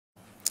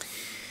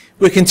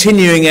We're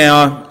continuing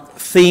our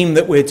theme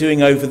that we're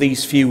doing over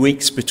these few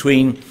weeks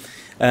between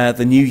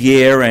the New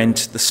Year and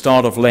the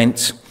start of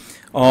Lent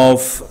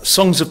of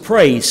songs of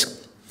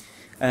praise.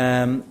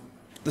 The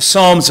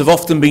Psalms have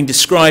often been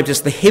described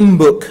as the hymn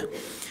book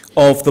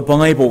of the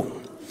Bible.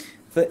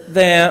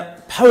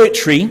 They're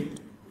poetry.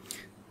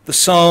 The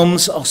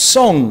Psalms are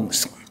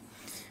songs.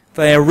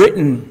 They are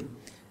written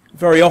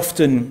very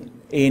often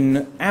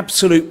in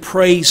absolute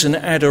praise and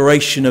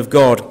adoration of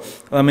God.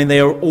 I mean,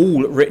 they are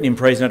all written in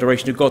praise and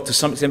adoration of God to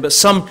some extent, but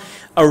some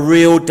are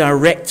real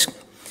direct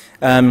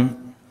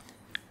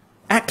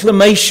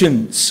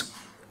acclamations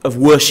of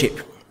worship.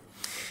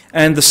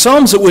 And the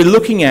Psalms that we're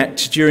looking at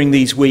during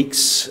these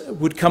weeks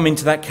would come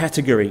into that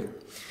category,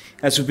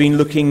 as we've been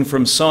looking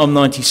from Psalm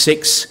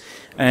 96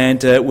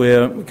 and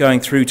we're going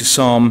through to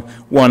Psalm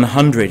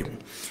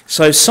 100.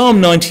 So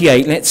Psalm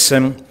 98, let's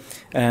turn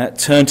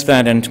to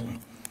that and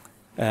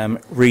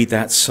read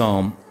that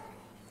psalm.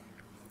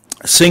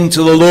 Sing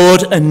to the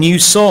Lord a new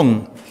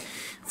song,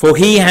 for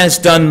he has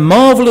done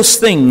marvelous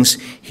things.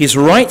 His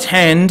right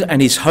hand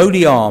and his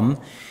holy arm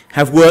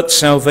have worked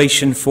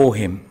salvation for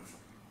him.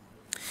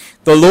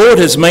 The Lord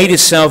has made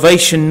his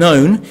salvation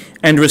known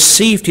and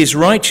received his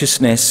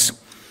righteousness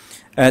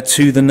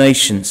to the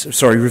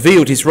nations.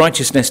 Revealed his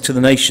righteousness to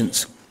the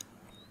nations.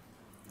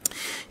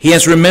 He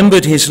has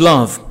remembered his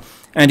love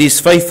and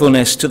his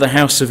faithfulness to the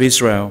house of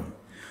Israel.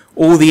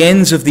 All the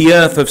ends of the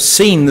earth have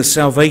seen the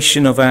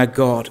salvation of our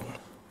God.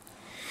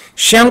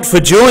 Shout for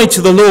joy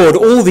to the Lord,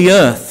 all the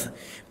earth.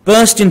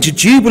 Burst into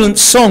jubilant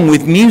song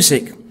with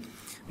music.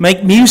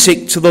 Make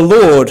music to the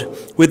Lord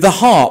with the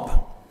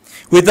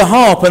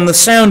harp and the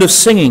sound of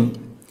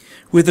singing,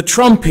 with the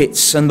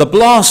trumpets and the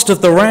blast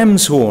of the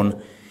ram's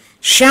horn.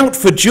 Shout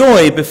for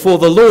joy before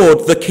the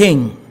Lord the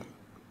King.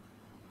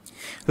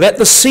 Let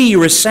the sea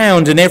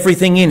resound and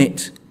everything in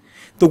it,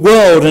 the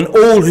world and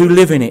all who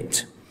live in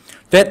it.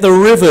 Let the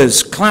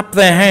rivers clap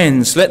their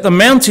hands. Let the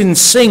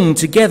mountains sing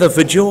together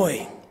for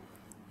joy.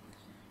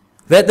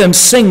 Let them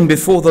sing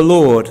before the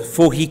Lord,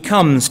 for he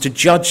comes to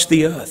judge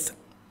the earth.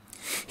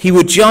 He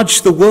will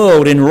judge the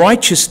world in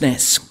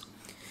righteousness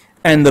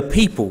and the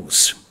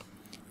peoples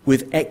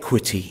with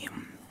equity.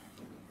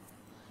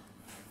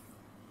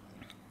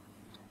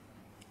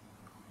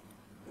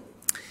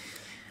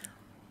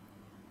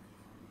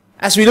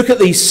 As we look at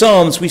these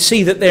psalms, we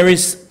see that there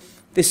is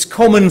this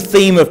common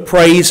theme of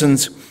praise,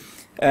 and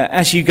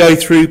as you go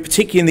through,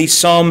 particularly in these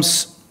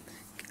psalms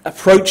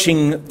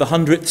approaching the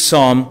 100th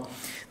psalm,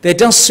 there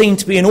does seem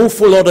to be an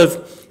awful lot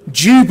of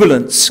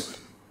jubilance,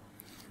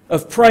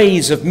 of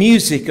praise, of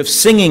music, of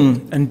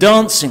singing and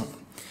dancing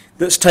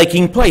that's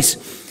taking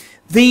place.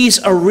 These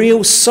are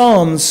real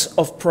psalms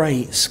of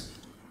praise.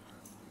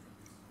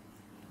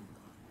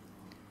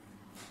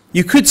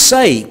 You could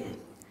say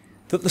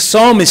that the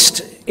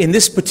psalmist in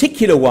this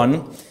particular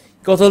one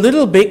got a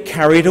little bit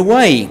carried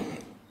away.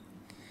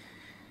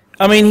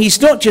 I mean, he's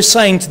not just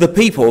saying to the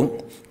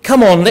people,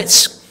 come on,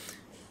 let's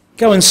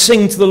go and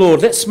sing to the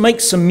Lord. Let's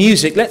make some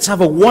music. Let's have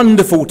a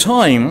wonderful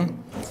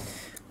time.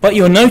 But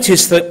you'll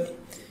notice that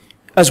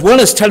as well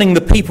as telling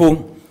the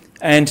people,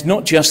 and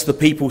not just the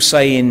people,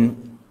 say,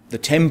 in the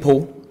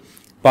temple,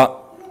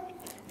 but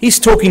he's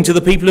talking to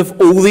the people of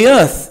all the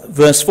earth.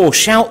 Verse 4,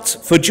 shout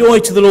for joy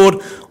to the Lord.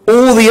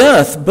 All the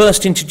earth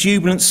burst into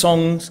jubilant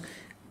songs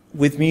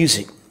with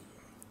music.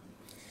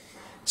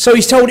 So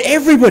he's told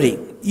everybody,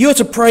 you're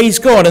to praise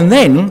God. And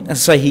then,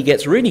 as I say, he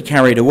gets really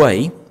carried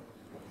away.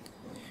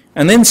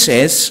 And then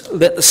says,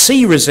 let the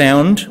sea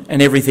resound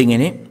and everything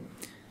in it,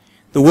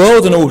 the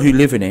world and all who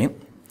live in it.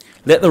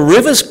 Let the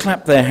rivers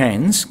clap their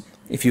hands,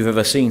 if you've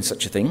ever seen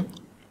such a thing.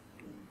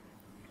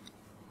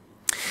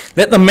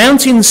 Let the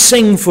mountains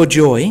sing for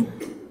joy.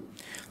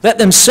 Let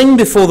them sing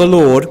before the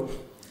Lord.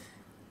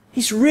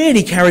 He's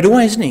really carried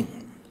away, isn't he?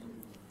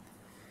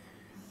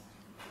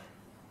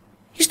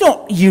 He's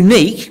not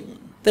unique.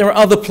 There are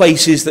other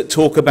places that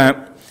talk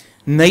about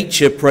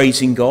nature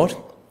praising God,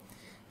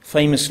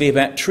 famously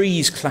about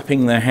trees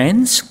clapping their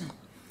hands.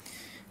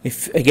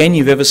 If, again,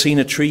 you've ever seen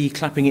a tree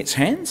clapping its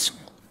hands.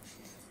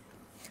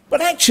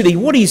 But actually,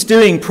 what he's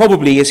doing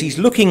probably is he's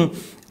looking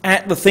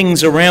at the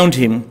things around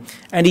him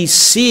and he's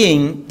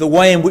seeing the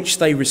way in which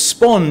they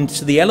respond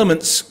to the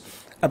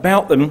elements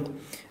about them.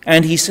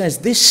 And he says,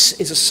 this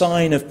is a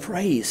sign of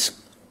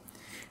praise.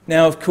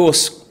 Now, of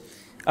course,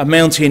 a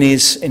mountain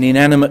is an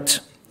inanimate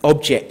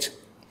object.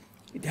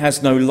 It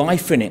has no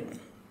life in it.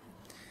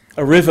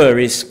 A river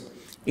is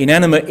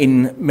inanimate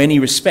in many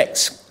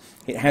respects.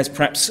 It has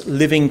perhaps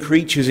living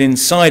creatures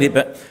inside it,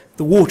 but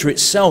the water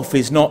itself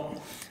is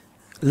not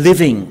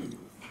living.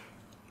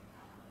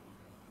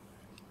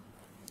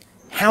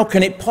 How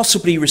can it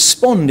possibly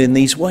respond in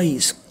these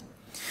ways?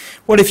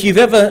 Well, if you've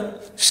ever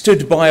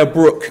stood by a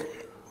brook,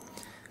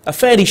 a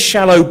fairly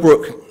shallow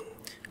brook,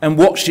 and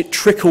watched it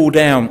trickle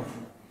down,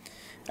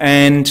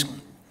 and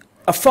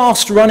a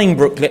fast-running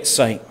brook, let's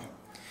say,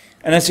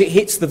 and as it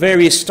hits the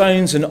various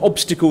stones and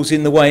obstacles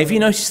in the way, have you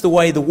noticed the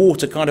way the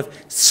water kind of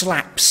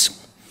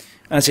slaps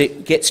as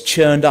it gets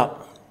churned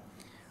up?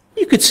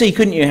 You could see,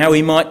 couldn't you, how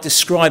he might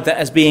describe that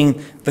as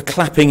being the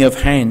clapping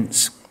of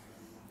hands.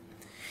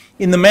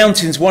 In the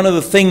mountains, one of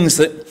the things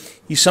that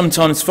you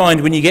sometimes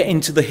find when you get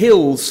into the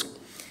hills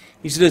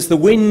is that as the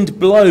wind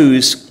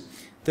blows,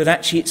 that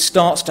actually it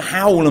starts to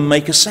howl and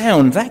make a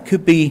sound. That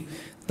could be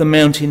the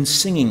mountain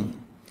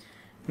singing.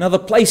 In other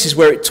places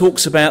where it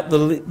talks about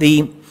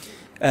the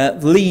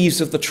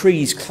leaves of the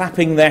trees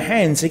clapping their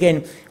hands,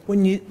 again,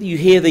 when you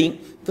hear the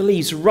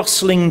leaves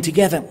rustling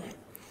together,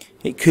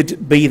 it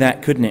could be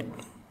that, couldn't it?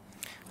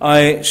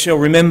 I shall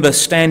remember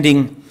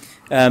standing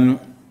in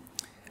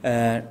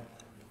a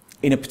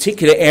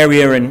particular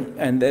area,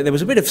 and there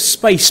was a bit of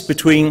space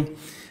between,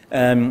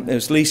 there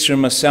was Lisa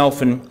and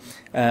myself, and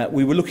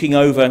we were looking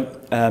over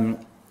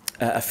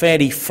a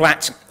fairly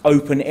flat,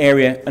 open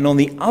area, and on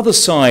the other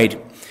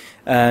side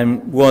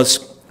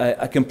was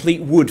a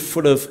complete wood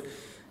full of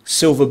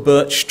silver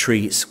birch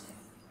trees.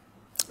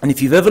 And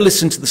if you've ever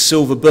listened to the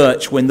silver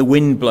birch when the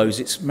wind blows,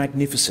 it's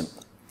magnificent.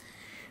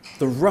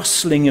 The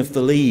rustling of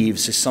the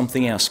leaves is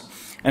something else.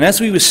 And as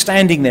we were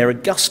standing there, a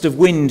gust of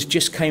wind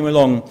just came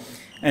along,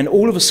 and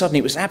all of a sudden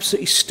it was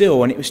absolutely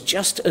still, and it was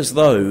just as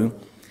though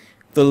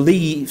the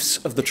leaves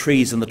of the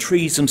trees and the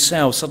trees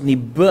themselves suddenly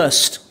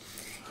burst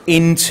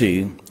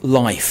into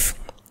life.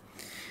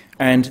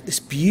 And this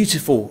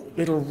beautiful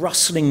little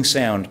rustling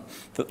sound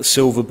that the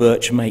silver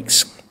birch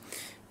makes.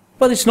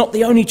 But it's not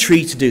the only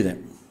tree to do that.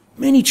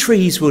 Many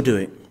trees will do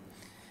it.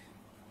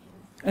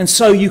 And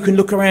so you can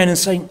look around and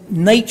say,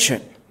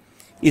 nature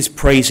is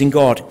praising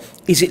God.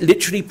 Is it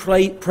literally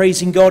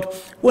praising God?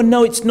 Well,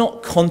 no, it's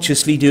not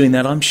consciously doing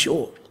that, I'm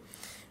sure.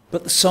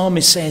 But the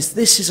psalmist says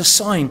this is a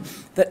sign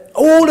that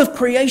all of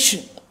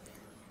creation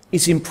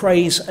is in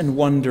praise and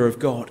wonder of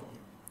God.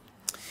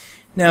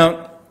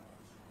 Now,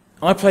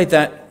 I played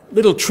that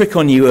little trick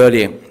on you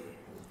earlier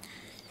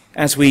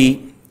as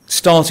we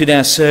started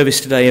our service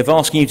today of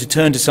asking you to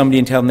turn to somebody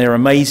and tell them they're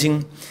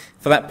amazing,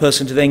 for that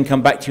person to then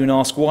come back to you and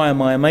ask, why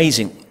am I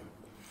amazing?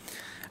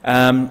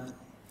 And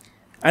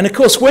of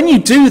course, when you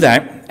do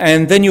that,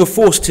 and then you're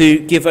forced to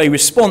give a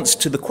response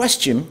to the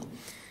question,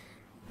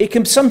 it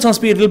can sometimes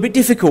be a little bit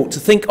difficult to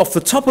think off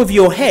the top of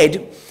your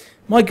head,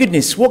 my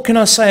goodness, what can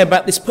I say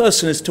about this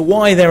person as to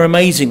why they're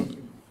amazing?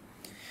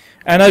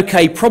 And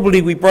okay,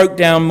 probably we broke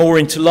down more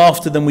into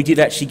laughter than we did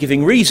actually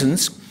giving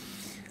reasons,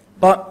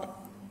 but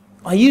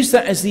I use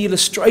that as the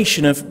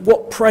illustration of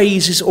what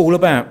praise is all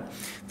about.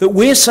 That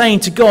we're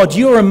saying to God,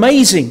 you're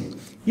amazing,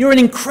 you're an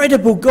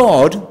incredible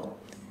God.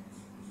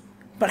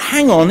 But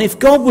hang on, if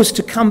God was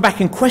to come back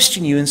and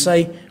question you and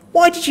say,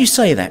 why did you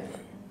say that?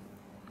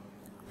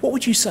 What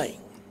would you say?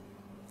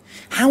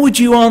 How would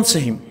you answer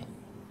him?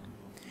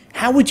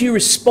 How would you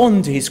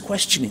respond to his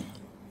questioning?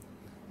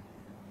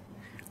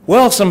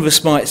 Well, some of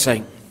us might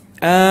say,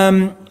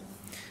 I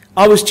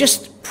was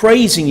just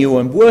praising you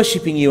and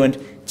worshipping you and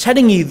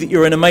telling you that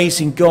you're an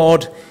amazing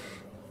God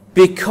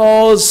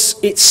because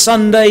it's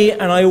Sunday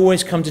and I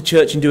always come to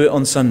church and do it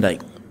on Sunday.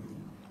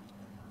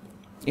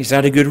 Is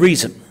that a good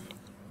reason?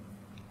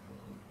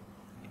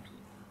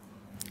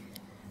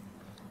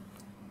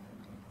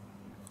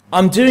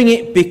 I'm doing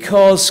it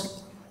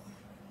because,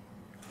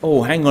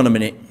 oh, hang on a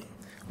minute.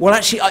 Well,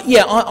 actually,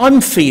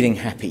 I'm feeling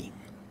happy.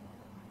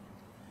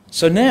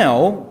 So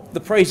now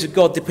the praise of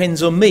God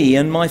depends on me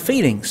and my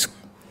feelings.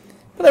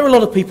 But there are a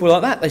lot of people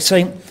like that. They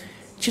say, do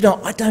you know,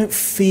 I don't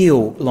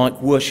feel like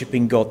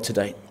worshipping God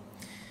today.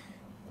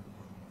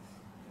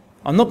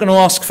 I'm not going to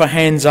ask for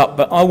hands up,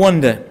 but I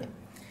wonder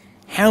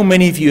how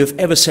many of you have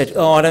ever said,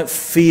 oh, I don't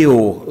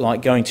feel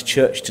like going to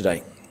church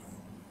today.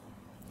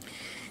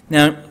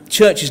 Now,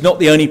 church is not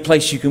the only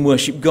place you can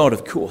worship God,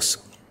 of course.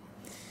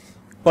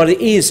 But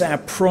it is our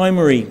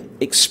primary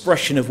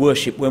expression of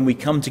worship when we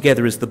come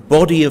together as the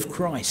body of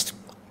Christ.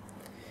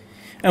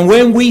 And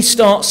when we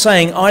start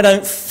saying, I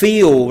don't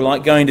feel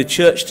like going to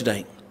church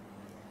today,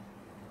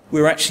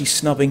 we're actually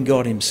snubbing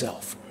God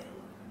himself.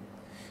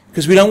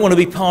 Because we don't want to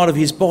be part of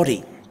his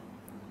body.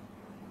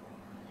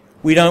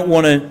 We don't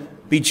want to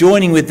be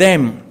joining with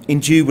them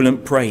in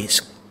jubilant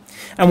praise.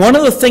 And one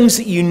of the things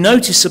that you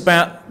notice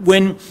about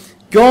when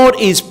God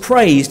is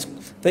praised,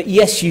 that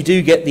yes, you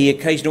do get the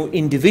occasional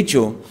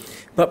individual,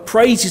 but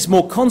praise is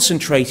more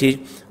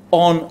concentrated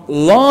on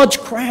large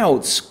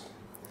crowds.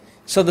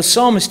 So the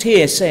psalmist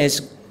here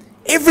says,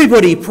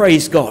 everybody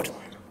praise God.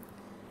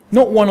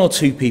 Not one or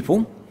two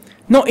people,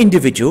 not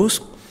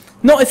individuals,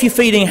 not if you're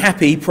feeling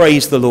happy,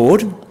 praise the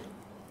Lord.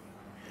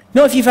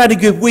 Not if you've had a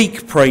good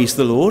week, praise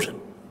the Lord.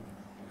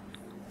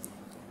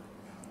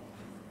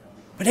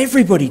 But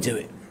everybody do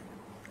it.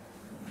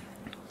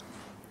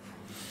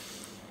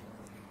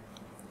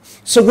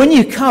 So when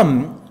you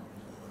come,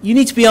 you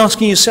need to be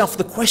asking yourself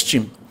the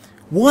question,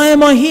 why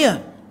am I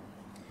here?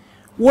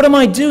 What am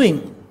I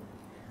doing?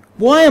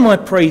 Why am I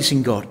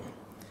praising God?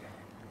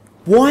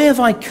 Why have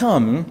I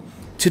come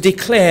to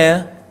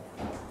declare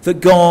that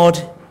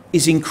God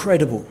is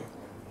incredible?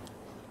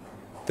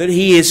 That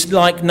he is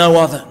like no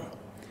other?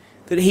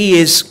 That he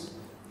is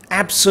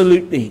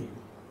absolutely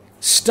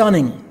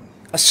stunning,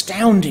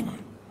 astounding?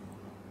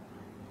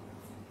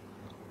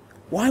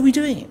 Why are we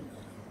doing it?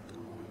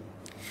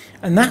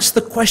 And that's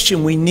the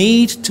question we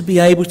need to be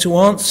able to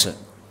answer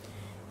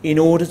in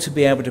order to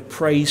be able to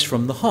praise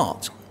from the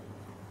heart.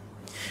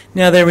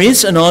 Now, there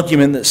is an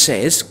argument that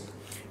says,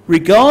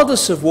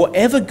 regardless of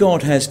whatever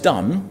God has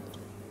done,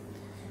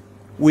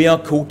 we are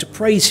called to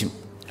praise him.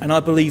 And I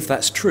believe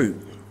that's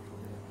true.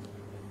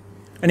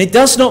 And it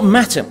does not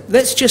matter.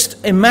 Let's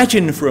just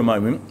imagine for a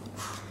moment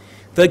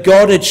that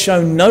God had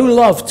shown no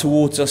love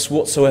towards us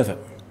whatsoever.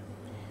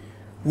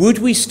 Would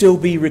we still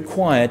be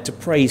required to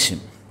praise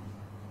him?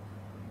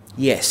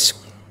 Yes.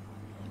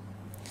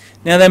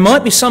 Now, there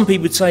might be some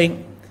people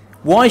saying,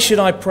 why should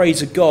I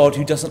praise a God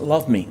who doesn't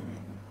love me?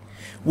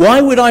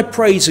 Why would I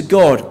praise a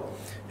God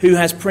who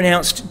has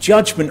pronounced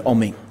judgment on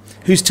me,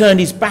 who's turned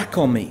his back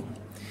on me?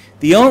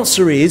 The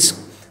answer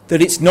is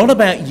that it's not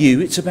about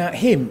you, it's about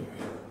him.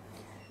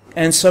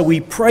 And so we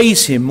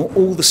praise him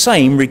all the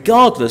same,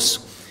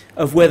 regardless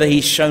of whether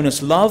he's shown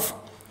us love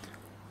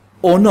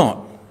or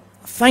not.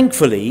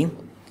 Thankfully,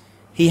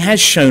 he has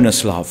shown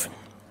us love,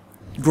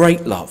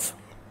 great love.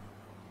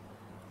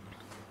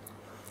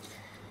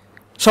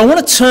 So I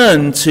want to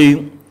turn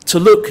to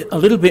look a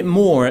little bit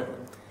more at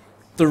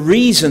the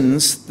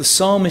reasons the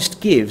psalmist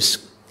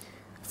gives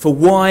for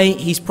why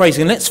he's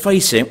praising. And let's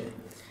face it,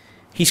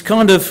 he's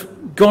kind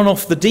of gone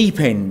off the deep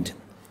end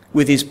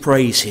with his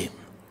praise here.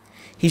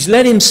 He's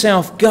let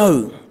himself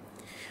go.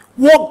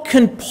 What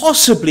can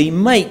possibly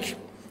make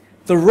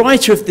the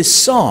writer of this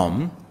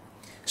psalm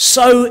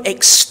so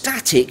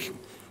ecstatic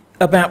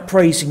about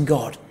praising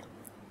God?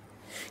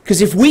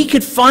 Because if we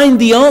could find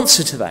the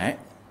answer to that,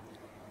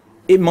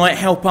 it might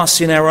help us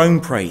in our own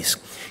praise.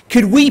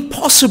 Could we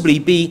possibly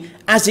be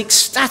as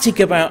ecstatic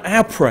about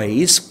our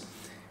praise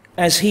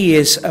as he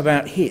is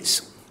about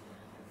his?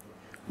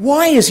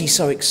 Why is he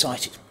so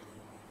excited?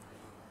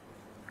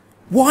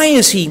 Why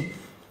is he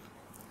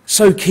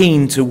so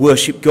keen to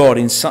worship God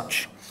in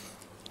such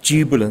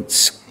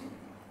jubilance?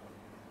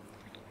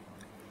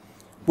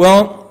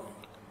 Well,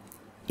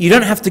 you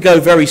don't have to go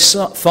very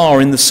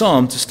far in the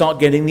psalm to start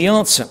getting the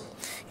answer.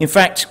 In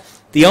fact,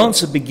 the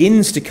answer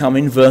begins to come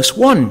in verse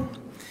 1,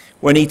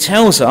 when he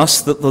tells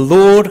us that the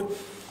Lord,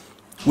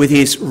 with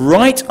his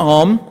right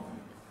arm,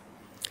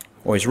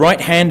 or his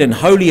right hand and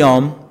holy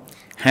arm,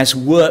 has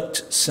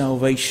worked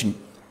salvation.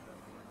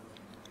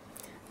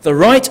 The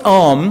right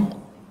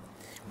arm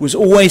was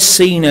always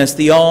seen as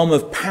the arm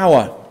of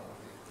power,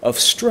 of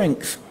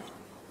strength.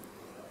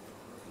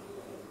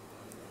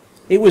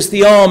 It was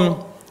the arm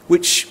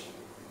which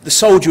the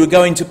soldier would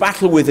go into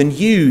battle with and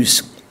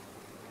use.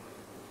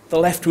 The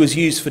left was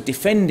used for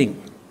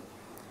defending,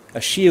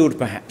 a shield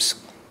perhaps.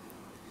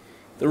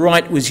 The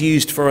right was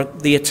used for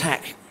the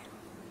attack,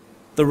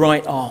 the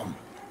right arm.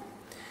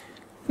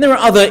 And there are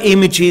other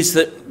images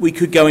that we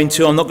could go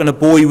into, I'm not going to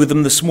bore you with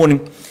them this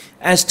morning,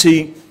 as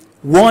to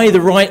why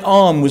the right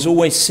arm was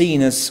always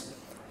seen as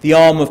the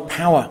arm of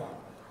power.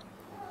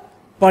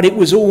 But it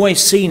was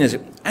always seen as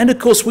it. And of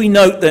course we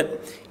note that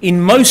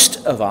in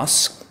most of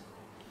us,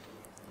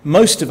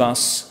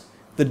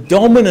 the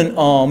dominant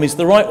arm is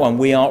the right one.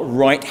 We are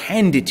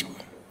right-handed.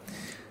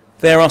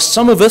 There are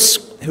some of us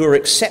who are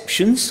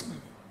exceptions,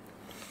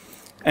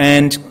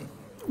 and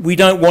we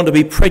don't want to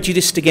be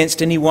prejudiced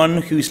against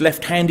anyone who's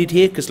left-handed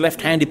here, because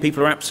left-handed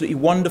people are absolutely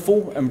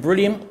wonderful and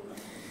brilliant.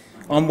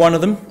 I'm one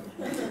of them.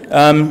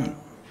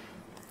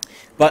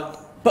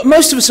 But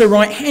most of us are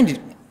right-handed,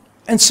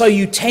 and so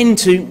you tend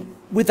to,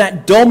 with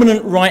that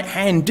dominant right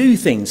hand, do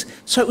things.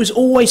 So it was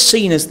always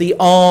seen as the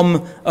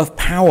arm of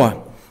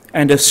power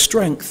and of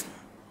strength,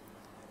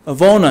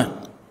 of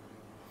honour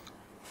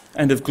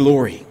and of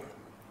glory.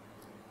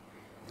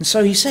 And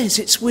so he says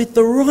it's with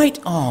the right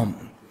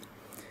arm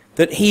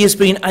that he has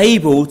been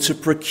able to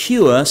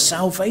procure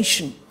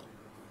salvation.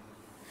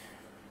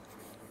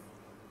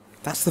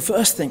 That's the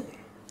first thing.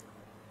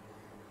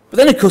 But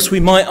then, of course,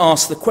 we might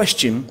ask the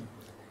question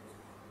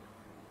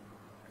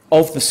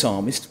of the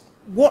psalmist,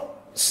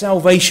 what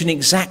salvation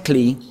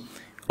exactly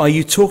are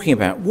you talking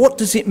about? What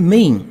does it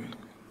mean?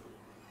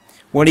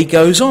 Well, he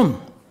goes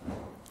on.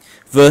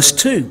 Verse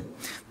 2,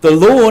 the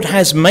Lord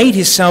has made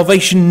his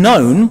salvation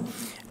known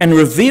and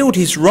revealed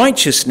his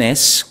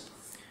righteousness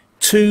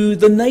to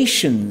the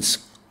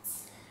nations.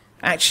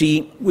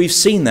 Actually, we've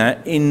seen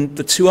that in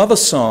the two other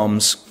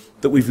psalms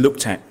that we've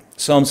looked at,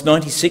 Psalms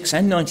 96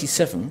 and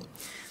 97,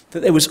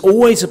 that there was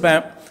always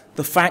about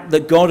the fact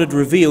that God had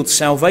revealed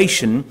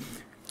salvation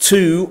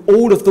to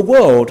all of the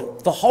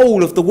world. The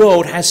whole of the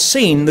world has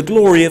seen the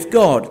glory of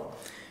God.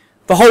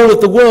 The whole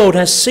of the world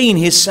has seen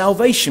his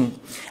salvation.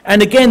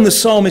 And again, the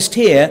psalmist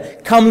here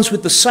comes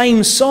with the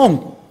same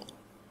song.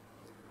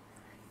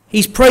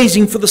 He's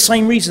praising for the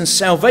same reason.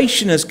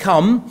 Salvation has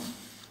come,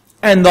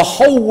 and the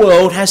whole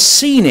world has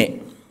seen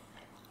it.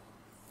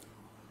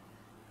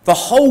 The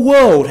whole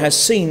world has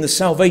seen the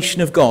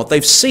salvation of God.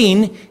 They've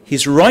seen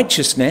his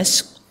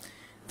righteousness,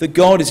 that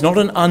God is not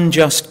an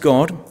unjust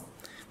God,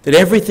 that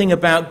everything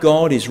about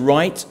God is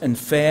right and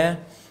fair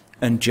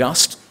and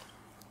just,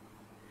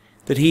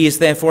 that he is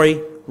therefore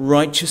a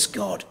righteous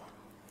God.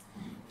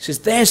 He says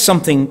there's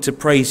something to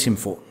praise him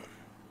for.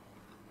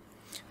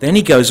 Then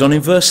he goes on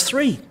in verse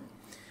 3.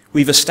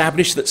 We've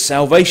established that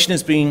salvation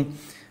has been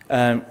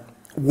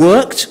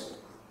worked,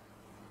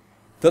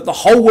 that the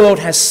whole world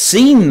has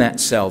seen that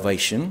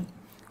salvation.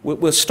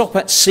 We'll stop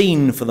at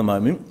seen for the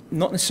moment,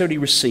 not necessarily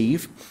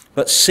receive,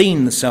 but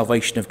seen the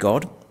salvation of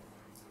God.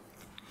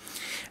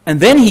 And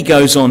then he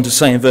goes on to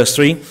say in verse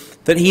 3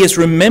 that he has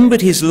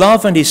remembered his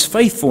love and his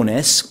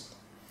faithfulness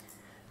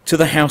to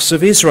the house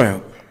of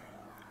Israel.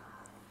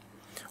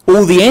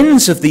 All the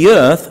ends of the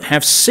earth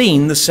have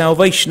seen the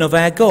salvation of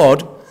our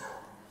God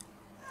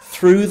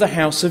through the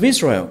house of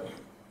Israel.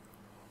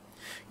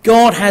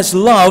 God has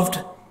loved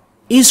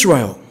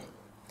Israel.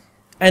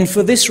 And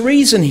for this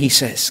reason, he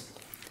says,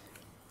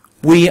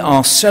 we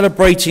are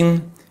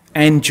celebrating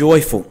and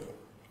joyful.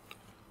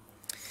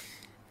 I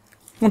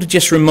want to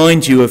just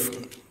remind you of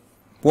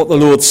what the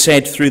Lord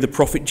said through the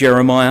prophet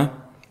Jeremiah.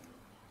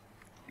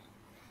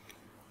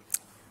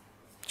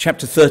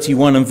 Chapter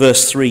 31 and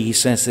verse 3, he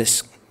says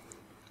this.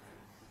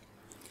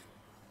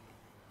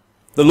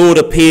 The Lord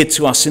appeared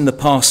to us in the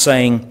past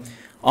saying,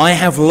 I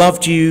have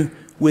loved you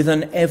with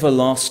an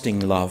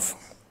everlasting love.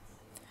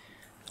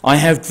 I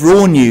have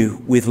drawn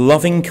you with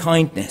loving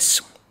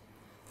kindness.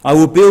 I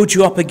will build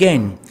you up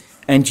again,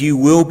 and you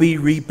will be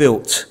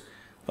rebuilt,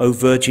 O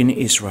Virgin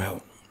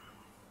Israel.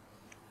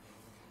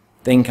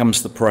 Then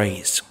comes the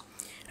praise.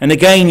 And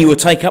again you will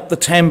take up the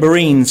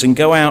tambourines and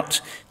go out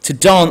to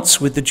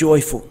dance with the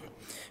joyful.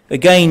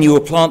 Again you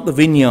will plant the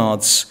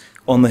vineyards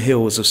on the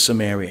hills of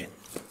Samaria.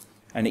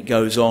 And it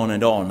goes on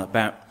and on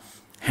about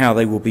how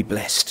they will be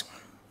blessed.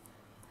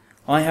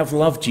 I have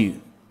loved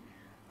you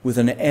with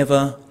an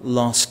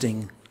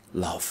everlasting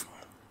love.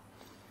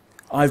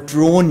 I've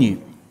drawn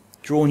you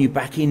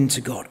back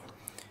into God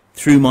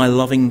through my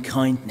loving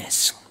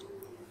kindness.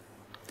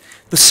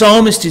 The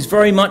psalmist is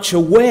very much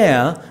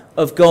aware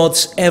of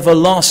God's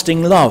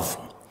everlasting love.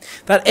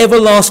 That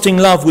everlasting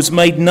love was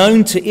made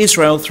known to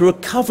Israel through a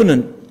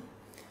covenant.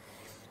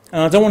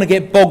 And I don't want to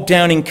get bogged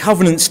down in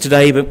covenants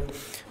today,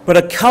 but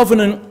a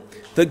covenant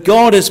that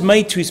God has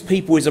made to his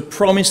people is a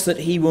promise that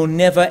he will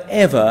never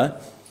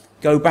ever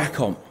go back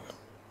on.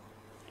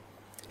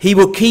 He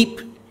will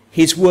keep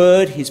his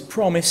word, his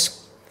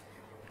promise,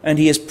 and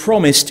he has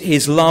promised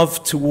his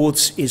love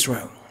towards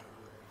Israel.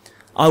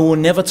 I will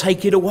never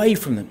take it away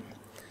from them.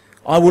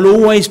 I will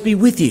always be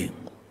with you.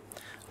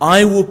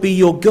 I will be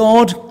your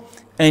God,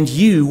 and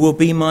you will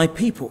be my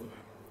people.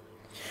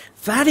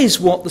 That is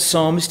what the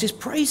psalmist is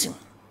praising.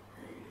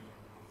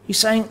 He's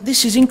saying,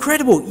 this is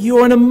incredible.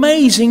 You're an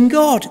amazing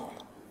God.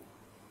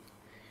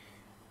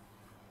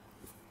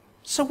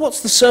 So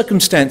what's the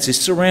circumstances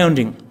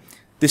surrounding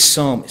this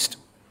psalmist?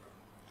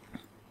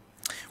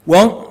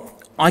 Well,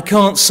 I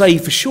can't say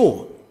for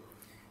sure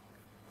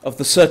of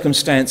the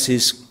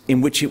circumstances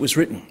in which it was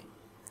written.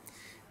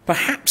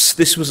 Perhaps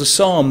this was a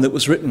psalm that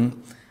was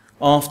written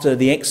after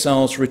the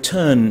exiles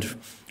returned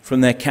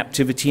from their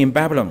captivity in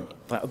Babylon.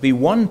 That would be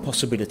one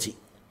possibility.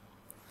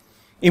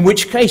 In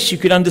which case you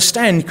could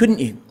understand, couldn't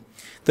you,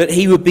 that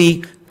he would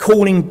be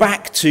calling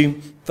back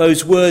to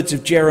those words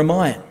of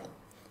Jeremiah,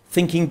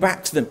 thinking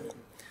back to them.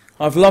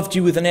 I've loved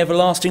you with an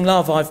everlasting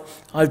love.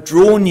 I've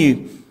drawn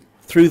you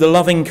through the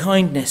loving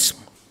kindness.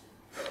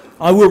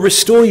 I will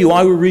restore you.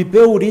 I will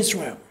rebuild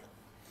Israel.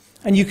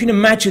 And you can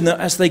imagine that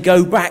as they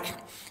go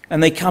back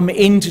and they come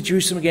into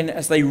Jerusalem again,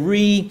 as they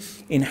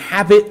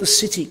re-inhabit the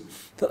city,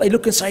 that they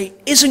look and say,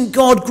 isn't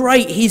God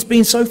great? He's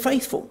been so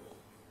faithful.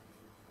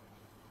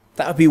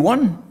 That would be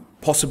one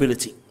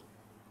possibility.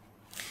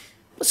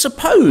 But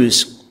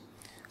suppose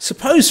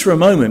for a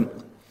moment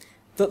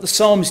that the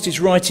psalmist is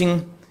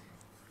writing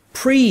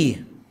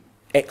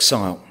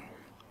pre-exile,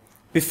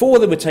 before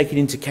they were taken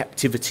into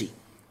captivity.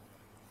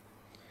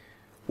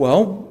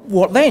 Well,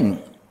 what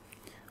then?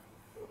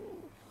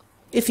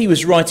 If he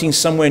was writing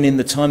somewhere in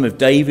the time of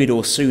David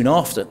or soon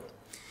after,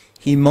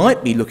 he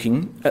might be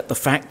looking at the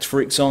fact,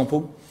 for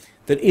example,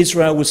 that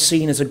Israel was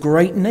seen as a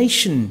great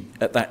nation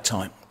at that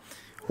time,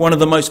 one of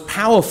the most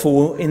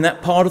powerful in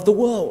that part of the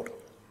world.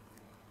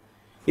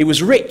 It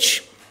was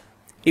rich.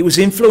 It was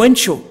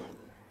influential.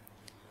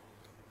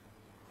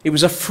 It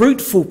was a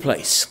fruitful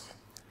place.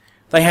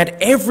 They had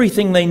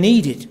everything they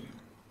needed.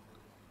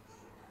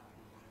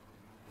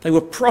 They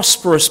were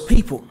prosperous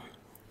people.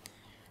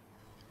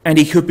 And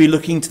he could be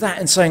looking to that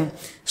and saying,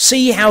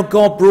 see how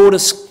God brought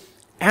us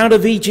out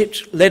of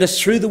Egypt, led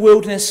us through the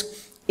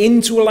wilderness,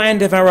 into a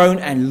land of our own,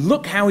 and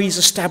look how he's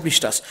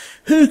established us.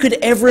 Who could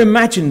ever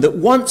imagine that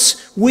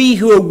once we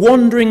who are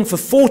wandering for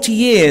 40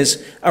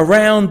 years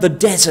around the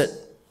desert,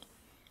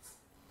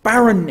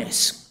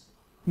 barrenness,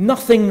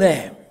 nothing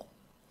there,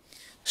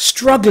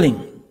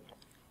 struggling,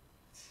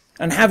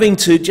 and having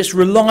to just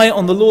rely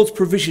on the Lord's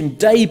provision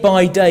day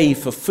by day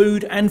for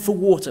food and for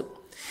water.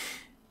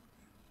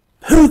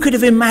 Who could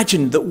have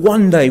imagined that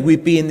one day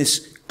we'd be in this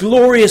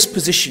glorious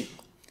position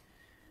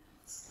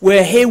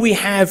where here we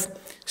have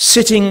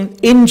sitting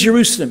in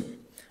Jerusalem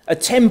a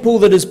temple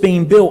that has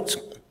been built,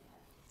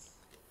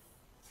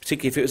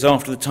 particularly if it was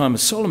after the time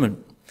of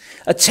Solomon,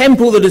 a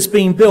temple that has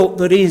been built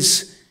that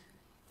is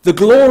the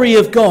glory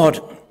of God,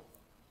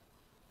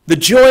 the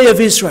joy of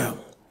Israel,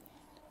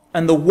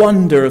 and the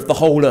wonder of the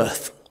whole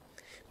earth.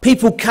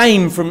 People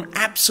came from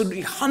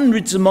absolutely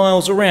hundreds of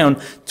miles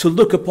around to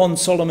look upon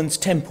Solomon's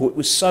temple. It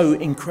was so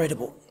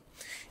incredible.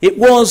 It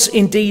was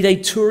indeed a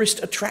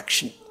tourist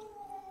attraction.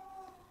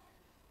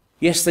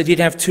 Yes, they did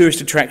have tourist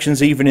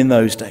attractions even in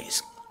those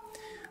days.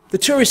 The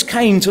tourists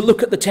came to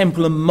look at the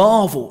temple and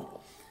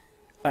marvel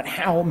at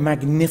how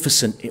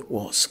magnificent it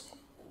was.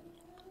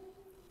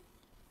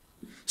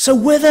 So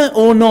whether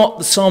or not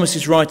the psalmist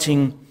is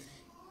writing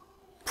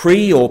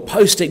pre- or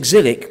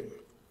post-exilic,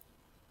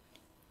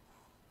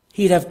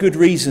 he'd have good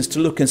reasons to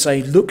look and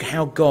say, look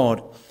how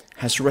God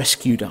has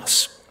rescued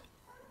us.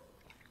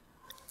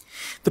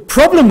 The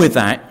problem with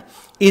that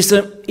is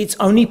that it's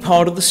only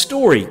part of the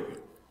story.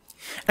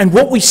 And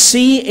what we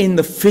see in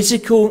the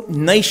physical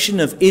nation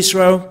of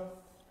Israel,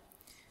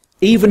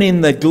 even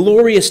in the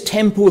glorious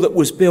temple that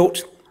was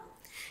built,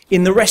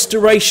 in the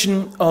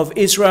restoration of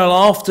Israel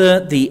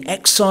after the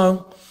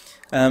exile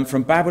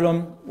from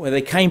Babylon, where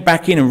they came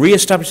back in and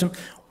re-established them,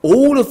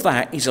 all of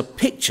that is a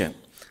picture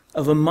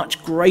of a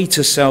much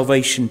greater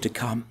salvation to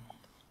come.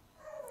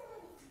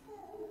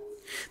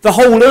 The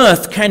whole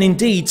earth can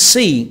indeed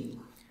see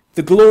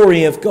the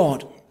glory of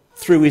God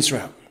through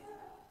Israel.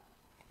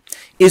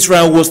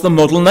 Israel was the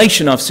model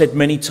nation, I've said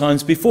many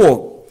times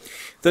before,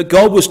 that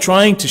God was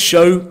trying to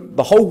show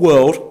the whole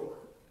world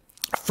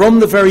from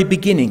the very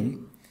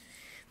beginning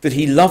that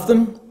he loved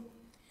them,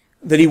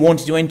 that he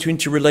wanted to enter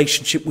into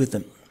relationship with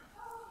them.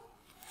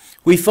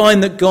 We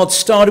find that God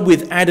started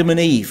with Adam and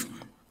Eve,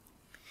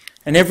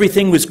 and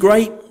everything was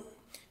great,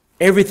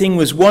 everything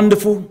was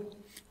wonderful.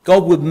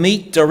 God would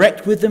meet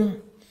direct with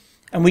them,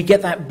 and we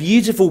get that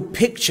beautiful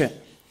picture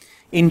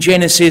in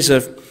Genesis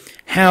of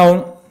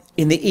how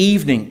in the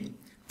evening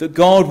that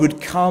God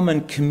would come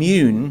and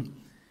commune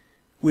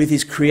with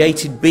his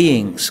created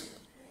beings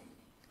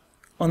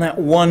on that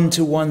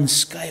one-to-one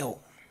scale.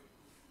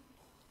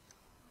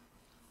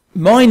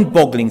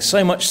 Mind-boggling,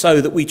 so much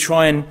so that we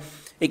try and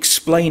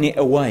explain it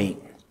away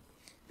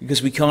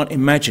because we can't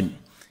imagine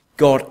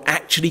God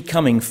actually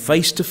coming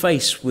face to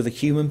face with a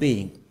human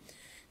being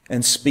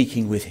and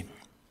speaking with him.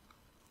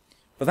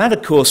 But that,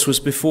 of course, was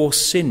before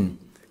sin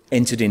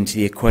entered into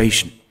the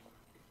equation.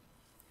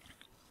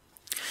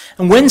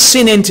 And when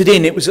sin entered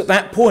in, it was at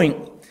that point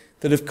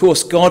that, of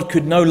course, God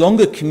could no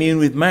longer commune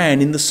with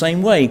man in the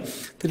same way,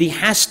 that he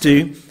has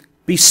to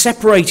be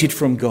separated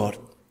from God.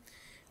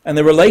 And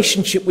the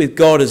relationship with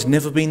God has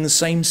never been the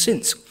same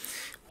since.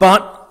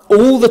 But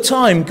all the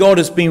time, God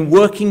has been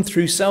working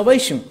through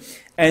salvation.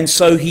 And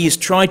so he has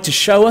tried to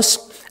show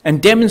us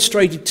and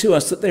demonstrated to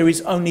us that there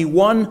is only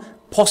one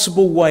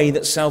possible way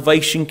that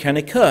salvation can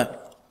occur.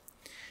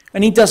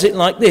 And he does it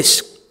like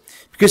this.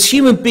 Because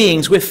human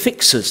beings, we're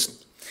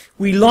fixers.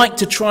 We like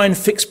to try and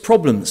fix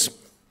problems.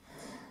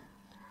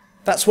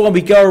 That's why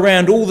we go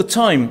around all the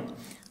time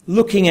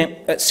looking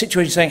at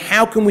situations saying,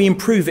 how can we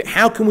improve it?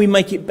 How can we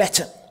make it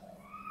better?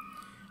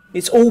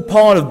 It's all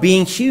part of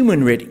being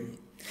human, really.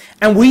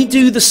 And we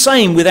do the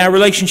same with our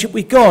relationship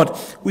with God.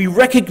 We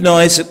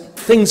recognize that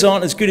things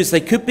aren't as good as they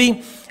could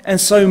be,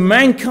 and so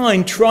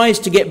mankind tries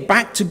to get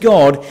back to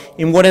God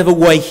in whatever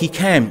way he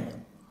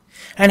can.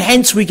 And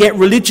hence we get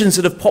religions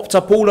that have popped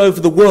up all over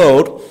the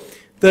world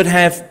that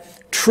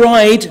have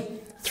tried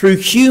through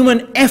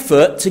human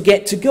effort to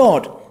get to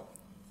God.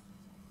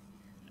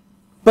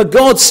 But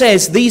God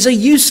says, these are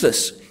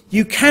useless.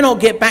 You cannot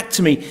get back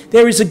to me.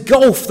 There is a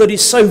gulf that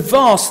is so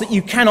vast that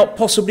you cannot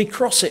possibly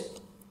cross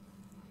it.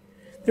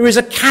 There is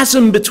a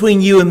chasm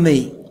between you and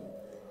me.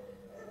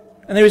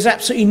 And there is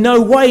absolutely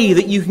no way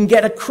that you can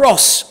get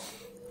across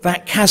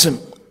that chasm.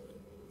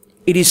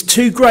 It is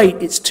too great.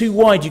 It's too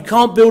wide. You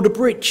can't build a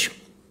bridge.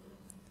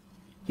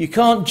 You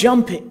can't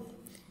jump it.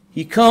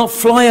 You can't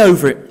fly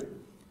over it.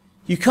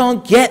 You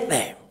can't get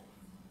there.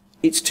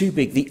 It's too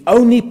big. The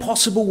only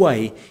possible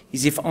way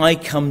is if I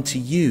come to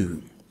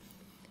you.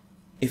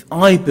 If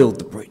I build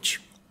the bridge.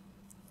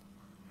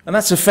 And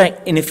that's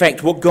in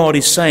effect what God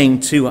is saying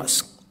to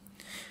us.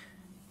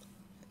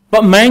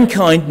 But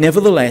mankind,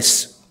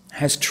 nevertheless,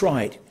 has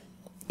tried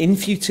in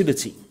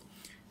futility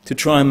to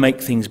try and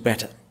make things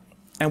better.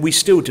 And we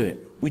still do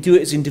it. We do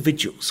it as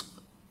individuals.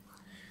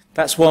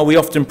 That's why we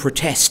often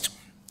protest.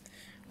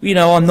 You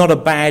know, I'm not a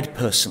bad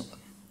person.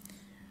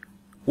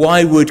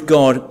 Why would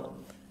God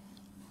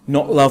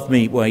not love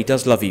me? Well, he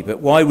does love you,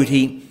 but why would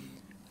he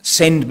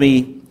send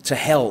me to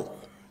hell?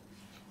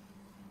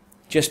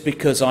 Just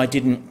because I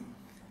didn't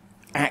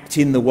act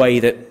in the way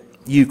that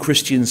you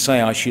Christians say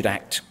I should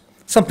act.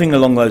 Something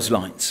along those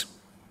lines.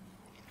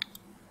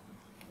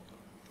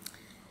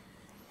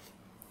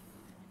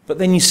 But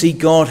then you see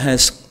God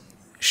has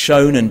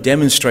shown and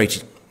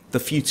demonstrated the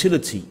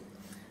futility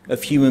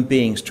of human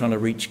beings trying to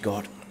reach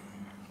God.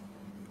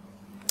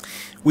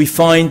 We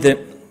find that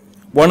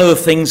one of the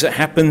things that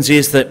happens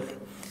is that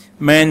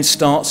man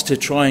starts to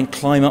try and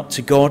climb up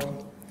to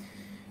God.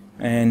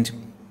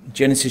 And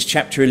Genesis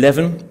chapter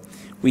 11,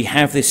 we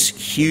have this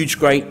huge,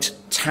 great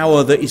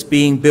tower that is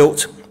being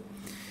built.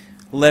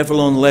 Level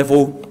on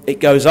level, it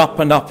goes up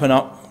and up and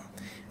up.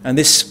 And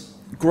this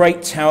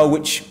great tower,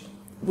 which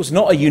was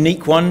not a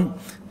unique one,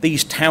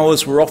 These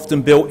towers were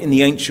often built in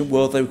the ancient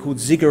world. They were called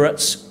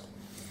ziggurats.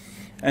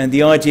 And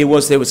the idea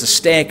was there was a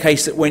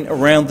staircase that went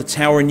around the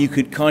tower, and you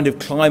could kind of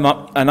climb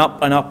up and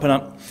up and up and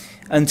up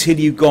until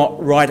you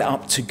got right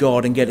up to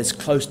God and get as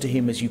close to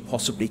him as you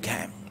possibly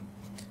can.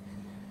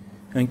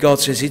 And God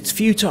says, it's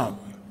futile.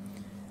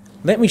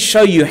 Let me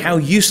show you how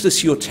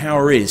useless your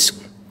tower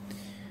is.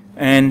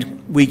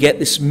 And we get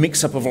this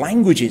mix-up of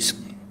languages.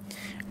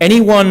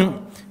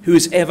 Anyone who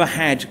has ever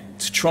had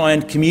to try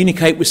and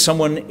communicate with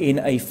someone in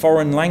a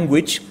foreign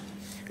language,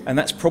 and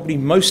that's probably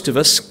most of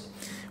us,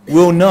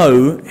 will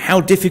know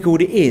how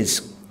difficult it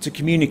is to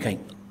communicate.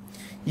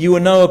 You will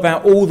know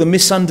about all the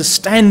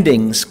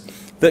misunderstandings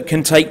that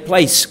can take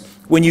place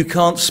when you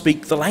can't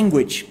speak the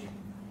language.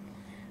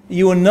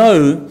 You will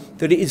know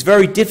that it is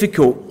very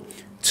difficult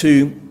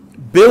to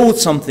build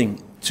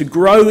something, to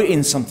grow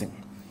in something,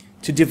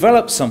 to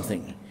develop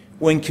something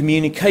when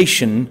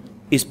communication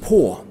is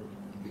poor.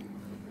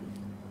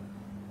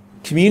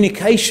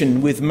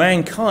 Communication with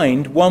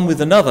mankind, one with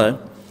another,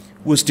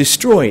 was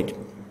destroyed.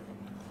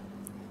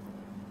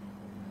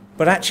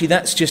 But actually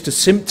that's just a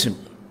symptom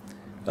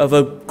of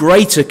a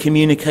greater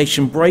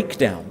communication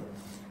breakdown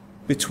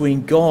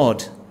between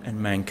God and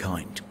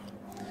mankind.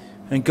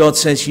 And God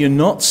says, you're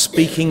not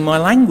speaking my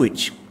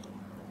language.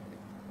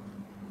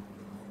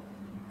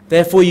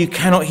 Therefore you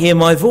cannot hear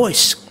my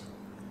voice.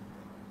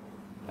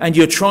 And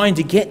you're trying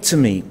to get to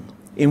me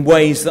in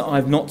ways that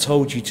I've not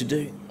told you to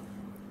do.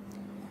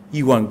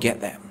 You won't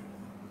get there.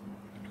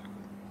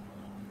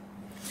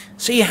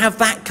 So you have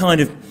that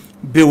kind of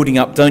building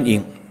up, don't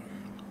you?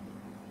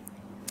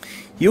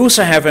 You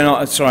also have, and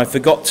I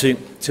forgot to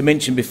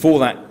mention before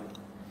that,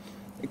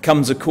 it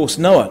comes, of course,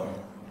 Noah.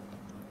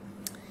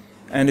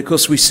 And, of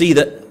course, we see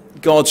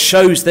that God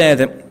shows there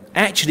that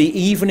actually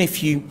even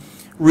if you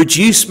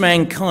reduce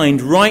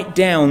mankind right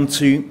down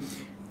to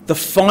the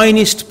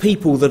finest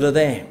people that are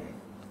there,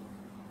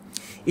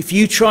 if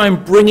you try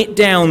and bring it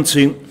down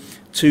to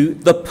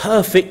the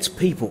perfect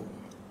people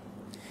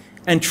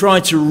and try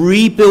to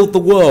rebuild the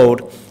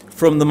world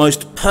from the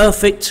most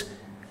perfect,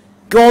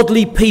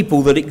 godly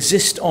people that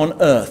exist on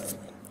earth,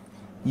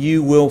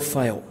 you will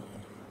fail.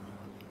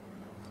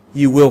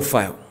 You will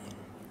fail.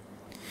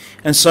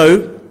 And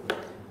so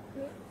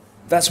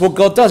that's what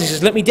God does. He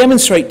says, let me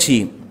demonstrate to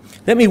you.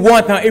 Let me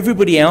wipe out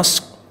everybody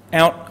else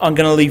out. I'm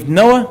going to leave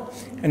Noah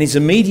and his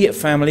immediate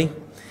family,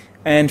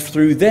 and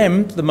through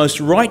them, the most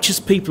righteous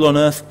people on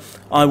earth,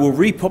 I will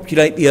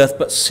repopulate the earth.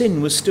 But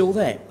sin was still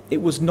there.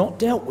 It was not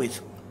dealt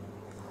with.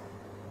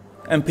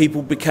 And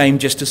people became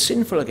just as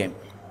sinful again.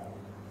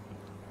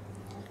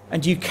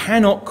 And you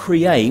cannot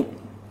create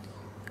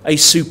a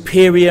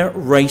superior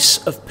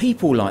race of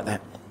people like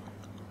that.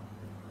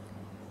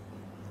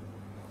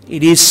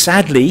 It is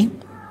sadly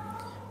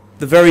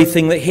the very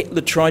thing that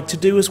Hitler tried to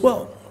do as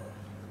well.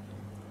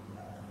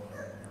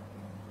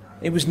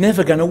 It was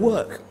never going to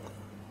work.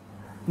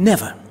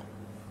 Never.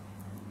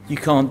 You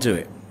can't do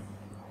it.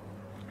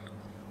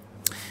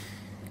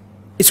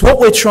 It's what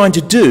we're trying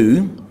to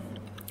do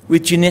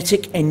with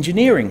genetic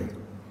engineering.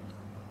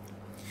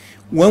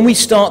 When we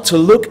start to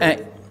look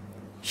at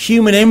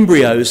human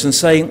embryos and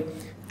say,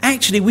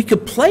 actually we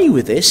could play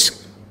with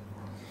this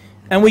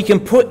and we can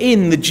put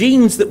in the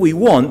genes that we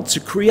want to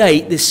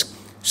create this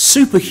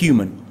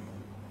superhuman.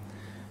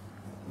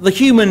 The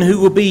human who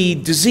will be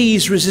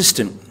disease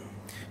resistant,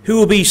 who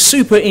will be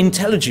super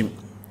intelligent,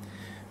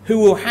 who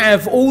will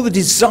have all the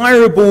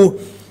desirable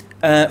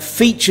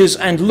features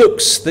and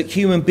looks that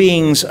human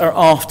beings are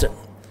after.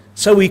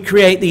 So we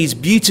create these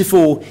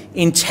beautiful,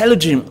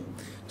 intelligent,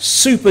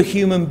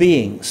 superhuman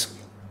beings.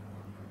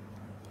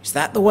 Is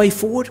that the way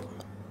forward?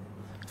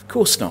 Of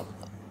course not.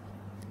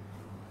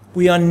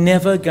 We are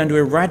never going to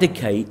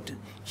eradicate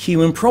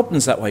human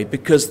problems that way,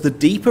 because the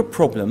deeper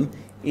problem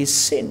is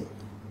sin.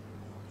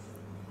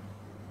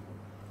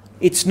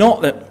 It's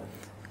not that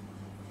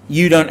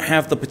you don't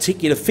have the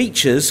particular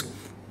features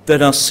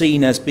that are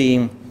seen as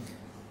being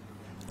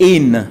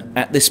in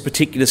at this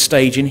particular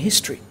stage in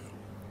history,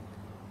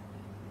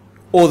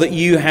 or that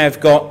you have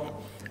got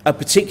a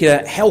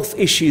particular health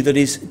issue that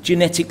is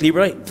genetically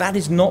related. That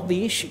is not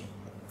the issue.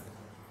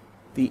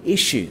 The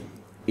issue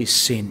is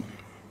sin.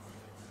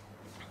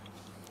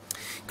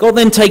 God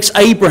then takes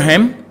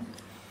Abraham,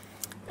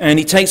 and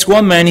he takes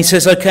one man. He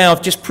says, okay,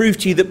 I've just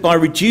proved to you that by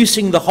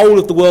reducing the whole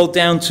of the world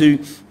down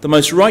to the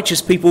most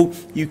righteous people,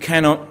 you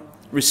cannot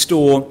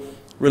restore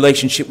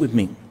relationship with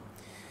me.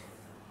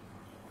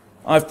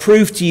 I've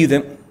proved to you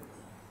that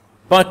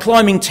by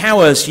climbing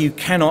towers, you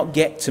cannot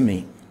get to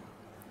me.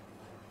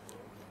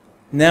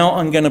 Now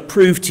I'm going to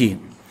prove to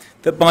you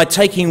that by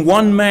taking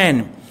one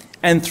man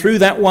and through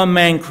that one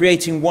man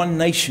creating one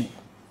nation,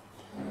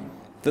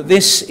 that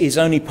this is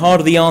only part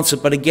of the answer,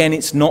 but again,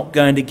 it's not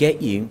going to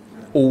get you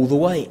all the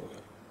way.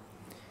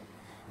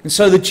 And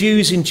so the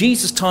Jews in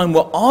Jesus' time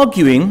were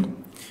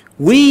arguing,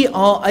 we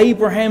are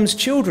Abraham's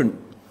children.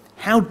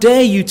 How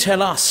dare you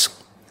tell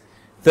us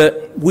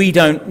that we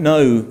don't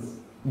know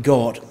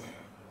God?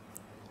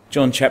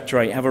 John chapter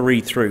 8, have a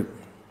read through.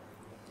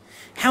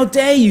 How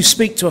dare you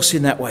speak to us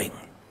in that way?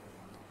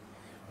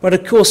 But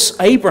of course,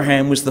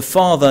 Abraham was the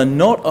father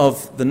not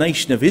of the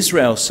nation of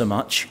Israel so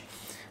much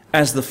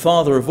as the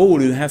father of all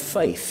who have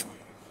faith.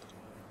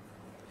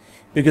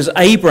 Because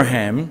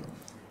Abraham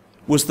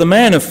was the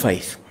man of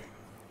faith.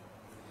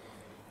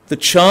 The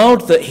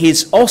child that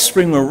his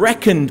offspring were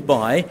reckoned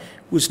by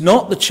was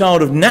not the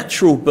child of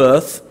natural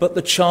birth, but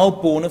the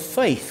child born of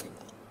faith.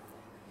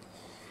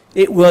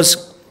 It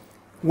was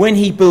when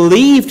he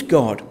believed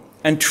God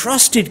and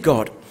trusted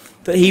God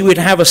that he would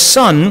have a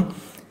son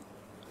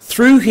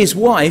through his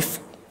wife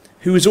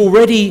who was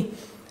already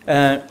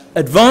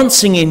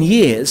advancing in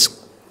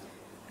years,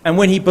 and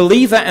when he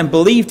believed that and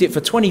believed it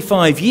for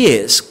 25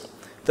 years,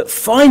 that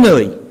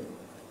finally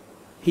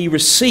he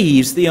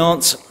receives the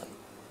answer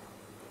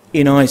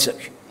in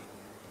Isaac.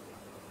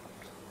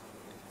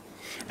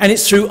 And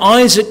it's through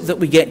Isaac that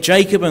we get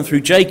Jacob, and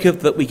through Jacob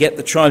that we get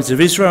the tribes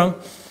of Israel,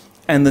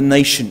 and the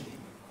nation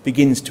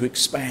begins to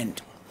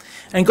expand.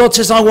 And God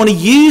says, I want to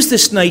use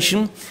this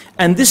nation,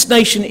 and this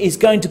nation is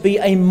going to be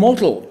a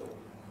model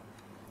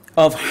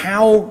of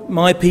how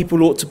my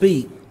people ought to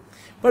be.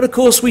 But of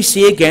course we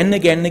see again and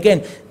again and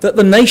again that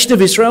the nation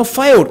of Israel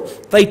failed.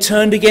 They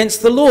turned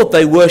against the Lord.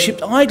 They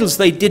worshipped idols.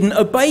 They didn't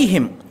obey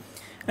him.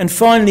 And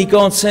finally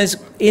God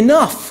says,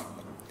 enough.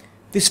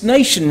 This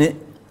nation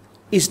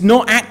is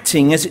not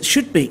acting as it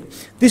should be.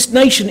 This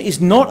nation is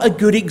not a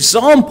good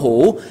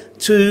example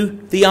to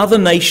the other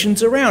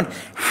nations around.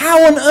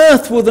 How on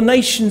earth will the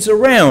nations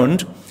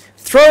around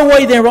throw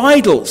away their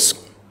idols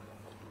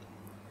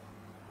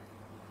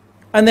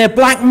and their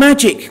black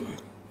magic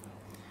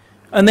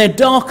and their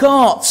dark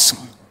arts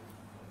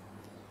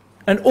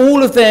and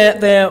all of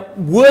their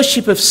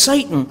worship of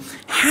Satan?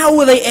 How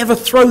will they ever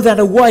throw that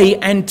away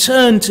and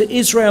turn to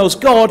Israel's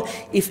God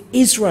if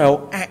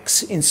Israel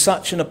acts in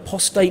such an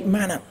apostate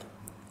manner?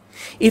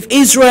 If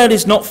Israel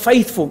is not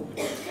faithful,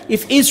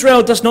 if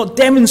Israel does not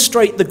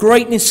demonstrate the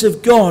greatness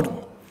of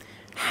God,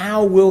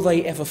 how will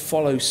they ever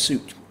follow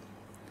suit?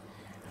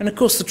 And of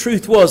course the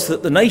truth was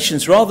that the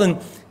nations, rather than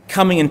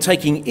coming and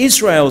taking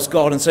Israel's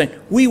God and saying,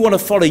 we want to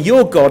follow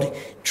your God,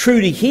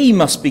 truly he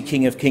must be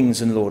King of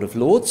Kings and Lord of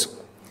Lords,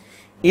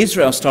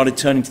 Israel started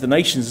turning to the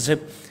nations and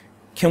said,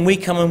 can we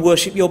come and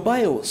worship your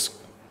Baals?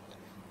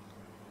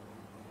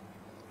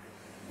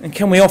 And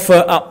can we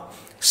offer up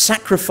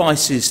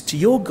sacrifices to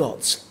your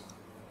gods?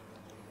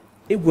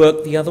 It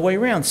worked the other way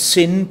around.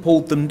 Sin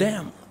pulled them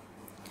down.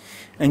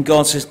 And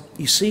God says,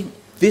 you see,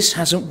 this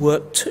hasn't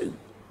worked too.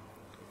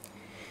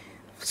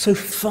 So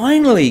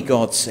finally,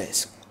 God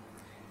says,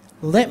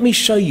 let me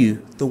show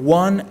you the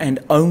one and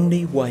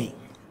only way.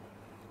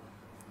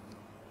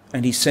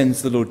 And he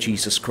sends the Lord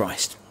Jesus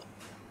Christ.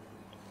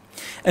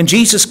 And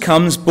Jesus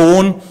comes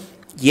born,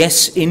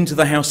 yes, into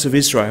the house of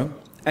Israel,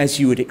 as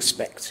you would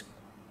expect.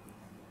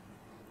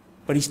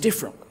 But he's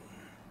different.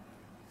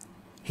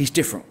 He's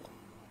different.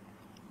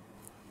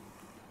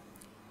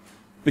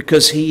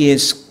 Because he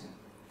is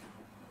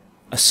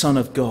a son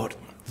of God,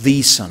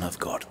 the Son of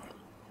God.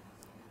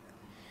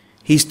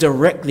 He's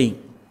directly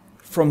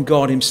from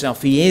God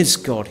himself. He is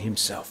God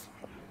himself.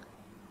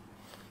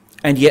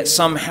 And yet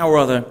somehow or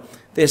other,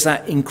 there's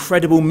that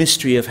incredible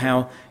mystery of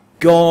how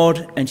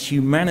God and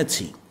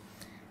humanity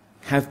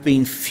have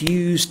been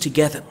fused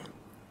together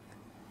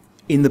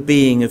in the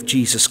being of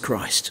Jesus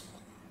Christ.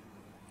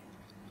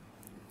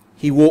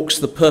 He walks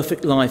the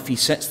perfect life. He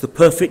sets the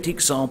perfect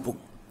example.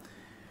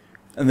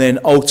 And then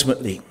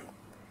ultimately,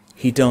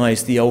 he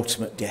dies the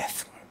ultimate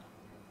death.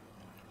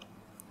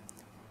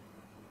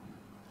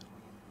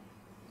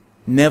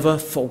 Never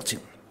faulting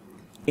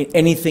in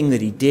anything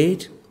that he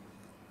did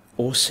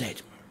or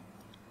said,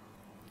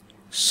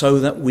 so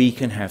that we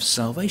can have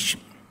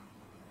salvation.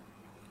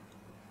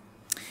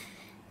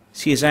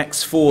 See, as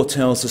Acts 4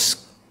 tells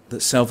us that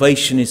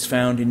salvation is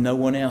found in no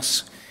one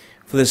else,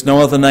 for there's no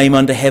other name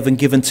under heaven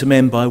given to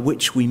men by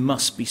which we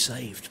must be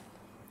saved.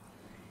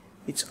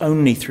 It's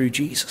only through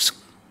Jesus.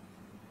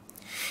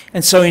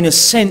 And so in a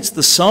sense,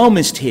 the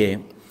psalmist here,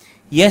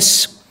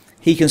 yes,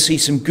 he can see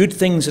some good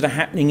things that are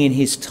happening in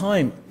his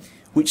time,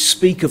 which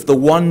speak of the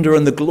wonder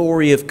and the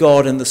glory of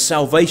God and the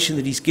salvation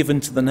that he's given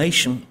to the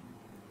nation.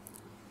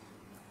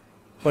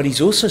 But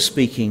he's also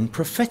speaking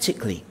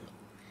prophetically.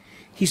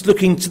 He's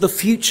looking to the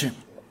future,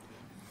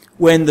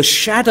 when the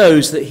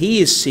shadows that he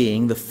is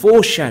seeing, the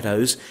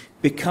foreshadows,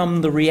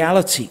 become the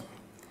reality.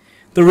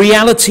 The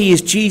reality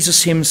is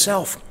Jesus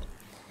himself.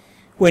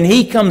 When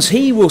he comes,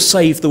 he will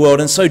save the world.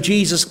 And so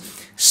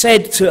Jesus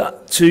said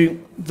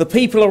to the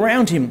people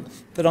around him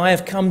that I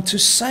have come to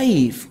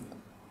save.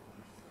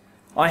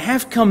 I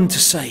have come to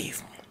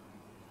save.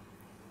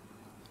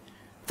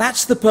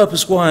 That's the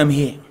purpose why I'm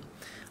here.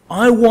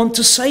 I want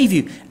to save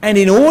you. And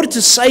in order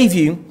to save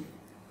you,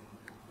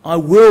 I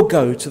will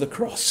go to the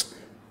cross.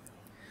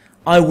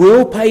 I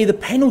will pay the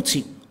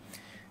penalty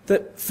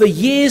that for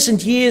years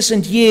and years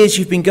and years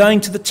you've been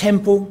going to the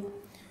temple,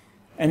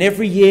 and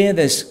every year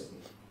there's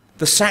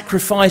the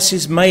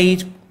sacrifices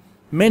made,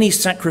 many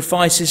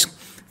sacrifices,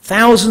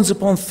 thousands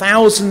upon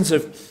thousands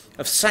of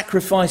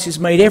sacrifices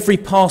made every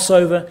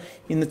Passover.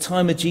 In the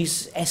time of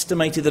Jesus,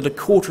 estimated that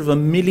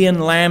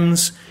 250,000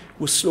 lambs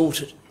were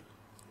slaughtered.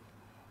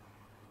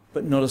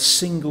 but not a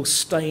single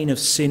stain of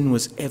sin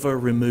was ever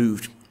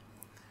removed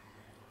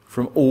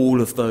from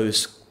all of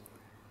those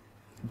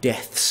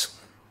deaths.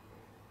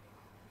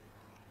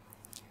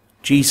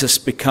 Jesus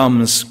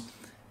becomes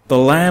the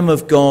Lamb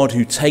of God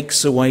who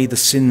takes away the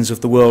sins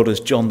of the world, as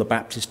John the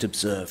Baptist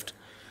observed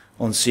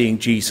on seeing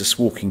Jesus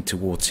walking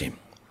towards him.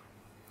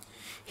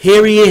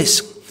 Here he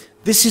is.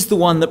 This is the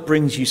one that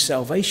brings you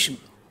salvation.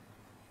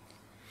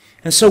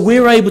 And so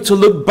we're able to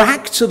look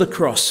back to the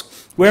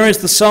cross. Whereas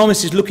the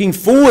psalmist is looking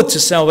forward to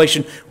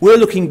salvation, we're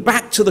looking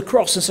back to the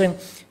cross and saying,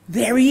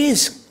 there he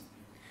is.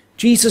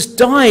 Jesus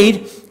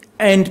died,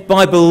 and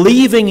by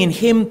believing in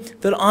him,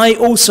 that I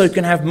also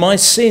can have my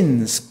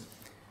sins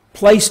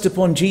placed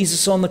upon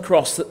Jesus on the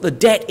cross, that the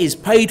debt is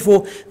paid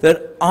for,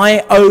 that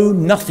I owe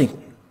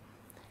nothing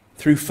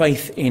through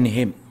faith in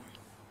him.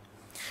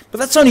 But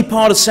that's only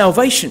part of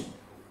salvation.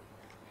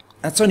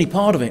 That's only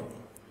part of it.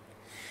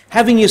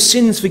 Having your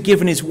sins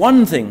forgiven is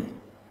one thing,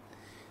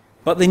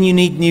 but then you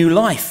need new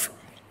life.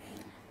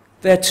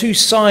 They're two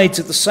sides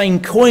of the same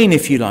coin,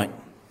 if you like.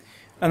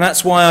 And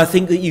that's why I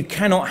think that you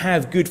cannot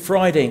have Good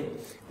Friday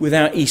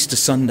without Easter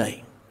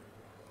Sunday.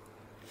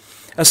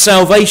 A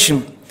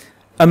salvation,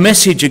 a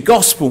message, a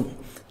gospel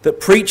that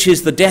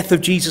preaches the death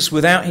of Jesus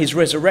without his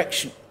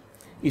resurrection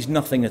is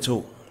nothing at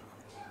all.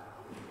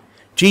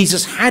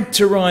 Jesus had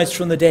to rise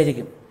from the dead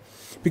again.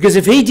 Because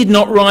if he did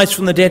not rise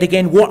from the dead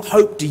again, what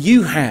hope do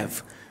you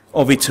have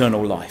of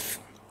eternal life?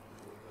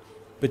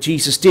 But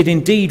Jesus did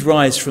indeed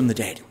rise from the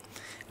dead,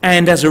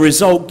 and as a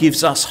result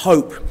gives us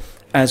hope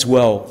as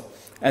well,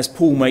 as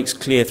Paul makes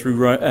clear through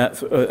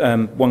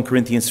 1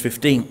 Corinthians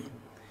 15,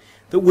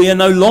 that we are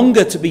no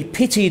longer to be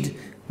pitied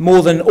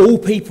more than all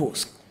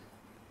peoples,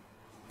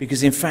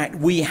 because in fact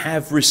we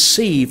have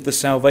received the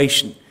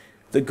salvation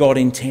that God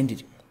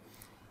intended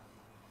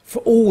for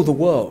all the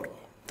world,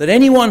 that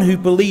anyone who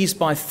believes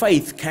by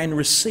faith can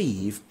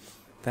receive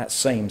that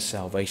same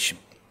salvation.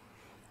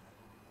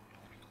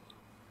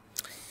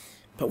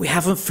 But we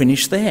haven't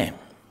finished there.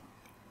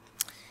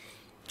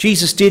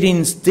 Jesus did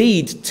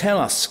indeed tell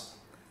us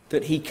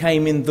that he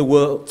came in the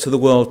world to the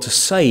world to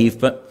save,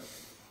 but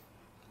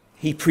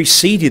he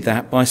preceded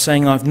that by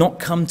saying, I've not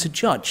come to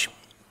judge.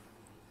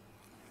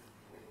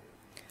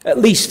 At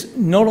least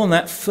not on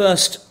that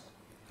first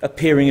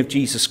appearing of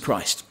Jesus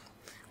Christ,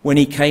 when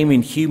he came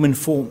in human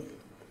form,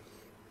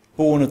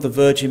 born of the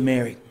Virgin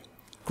Mary,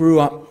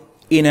 grew up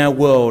in our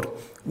world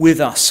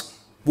with us,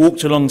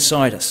 walked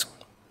alongside us,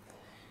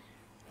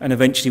 and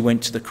eventually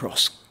went to the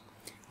cross.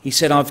 He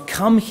said, I've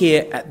come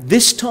here at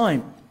this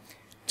time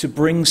to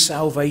bring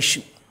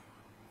salvation.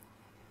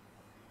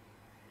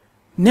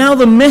 Now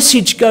the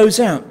message goes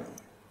out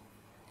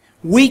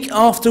week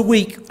after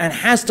week, and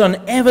has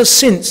done ever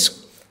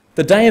since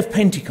the day of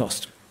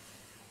Pentecost,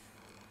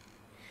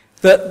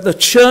 that the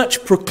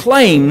church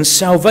proclaims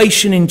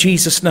salvation in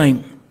Jesus'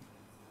 name.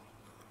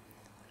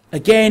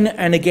 Again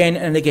and again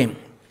and again.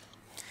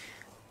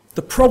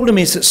 The problem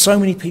is that so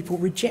many people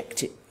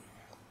reject it.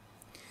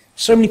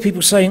 So many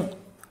people saying,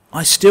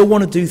 I still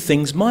want to do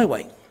things my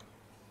way.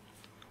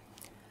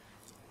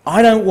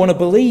 I don't want to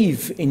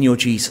believe in your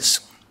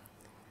Jesus.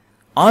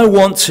 I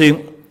want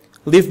to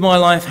live my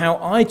life how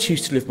I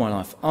choose to live my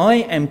life. I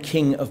am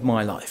king of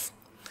my life.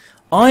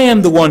 I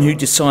am the one who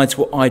decides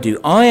what I do.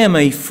 I am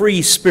a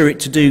free spirit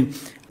to do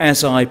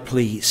as I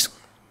please.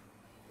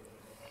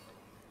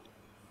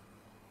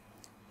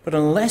 But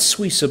unless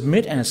we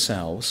submit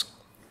ourselves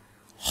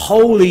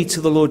wholly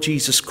to the Lord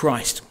Jesus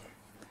Christ,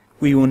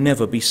 we will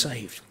never be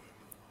saved.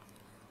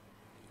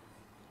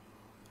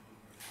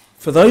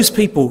 For those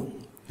people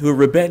who are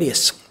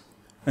rebellious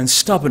and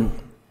stubborn,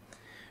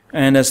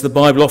 and as the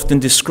Bible often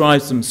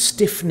describes them,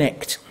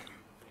 stiff-necked,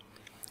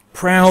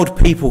 proud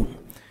people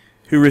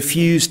who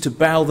refuse to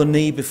bow the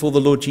knee before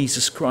the Lord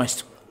Jesus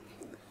Christ,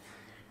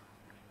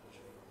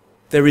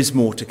 there is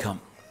more to come.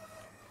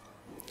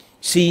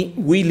 See,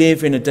 we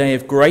live in a day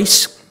of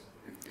grace.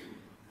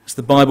 As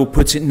the Bible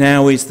puts it,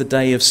 now is the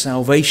day of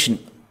salvation.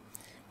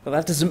 But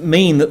that doesn't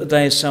mean that the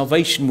day of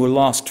salvation will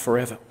last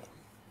forever.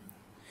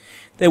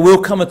 There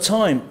will come a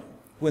time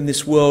when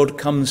this world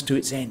comes to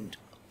its end.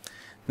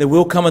 There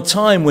will come a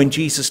time when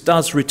Jesus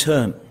does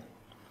return,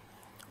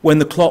 when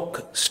the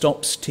clock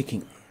stops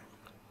ticking.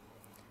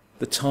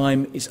 The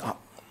time is up.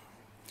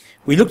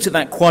 We looked at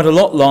that quite a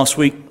lot last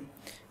week,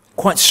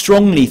 quite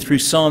strongly through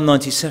Psalm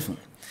 97.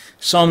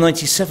 Psalm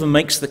 97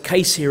 makes the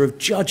case here of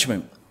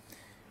judgment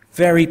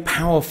very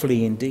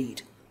powerfully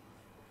indeed.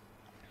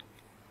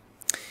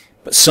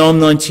 But Psalm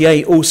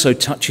 98 also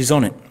touches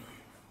on it.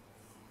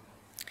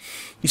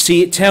 You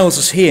see, it tells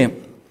us here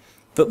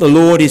that the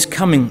Lord is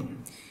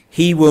coming.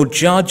 He will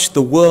judge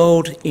the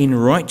world in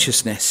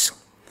righteousness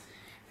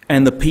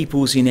and the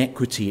people's in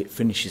equity, it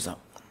finishes up.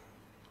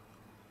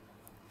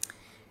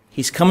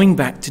 He's coming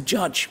back to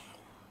judge.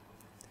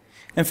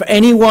 And for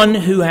anyone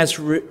who has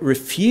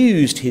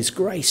refused his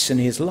grace and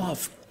his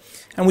love,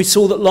 and we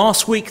saw that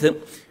last week that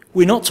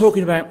we're not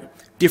talking about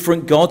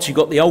different gods. You've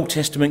got the Old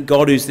Testament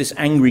God who's this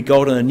angry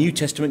God, and the New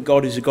Testament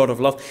God who's a God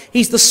of love.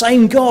 He's the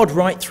same God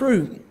right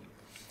through.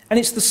 And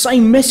it's the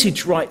same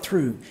message right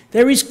through.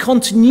 There is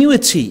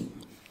continuity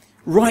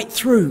right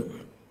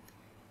through.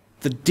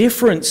 The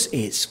difference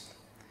is,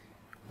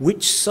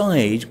 which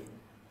side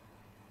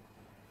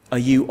are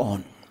you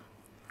on?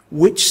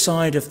 Which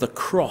side of the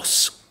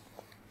cross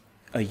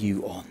are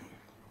you on?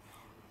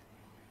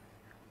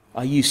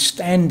 Are you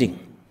standing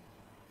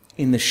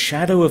in the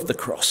shadow of the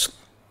cross,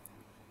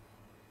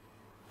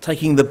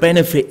 taking the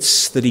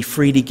benefits that he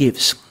freely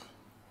gives?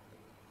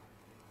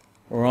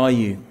 Or are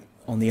you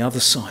on the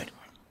other side,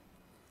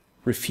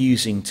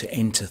 refusing to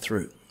enter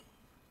through?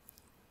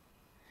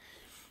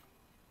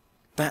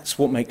 That's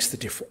what makes the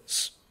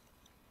difference.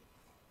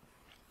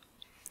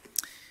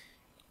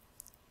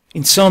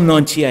 In Psalm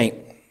 98,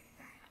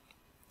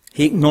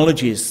 he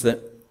acknowledges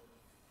that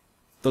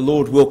the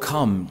Lord will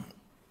come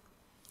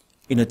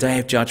in a day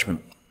of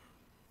judgment,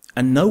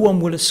 and no one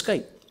will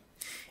escape.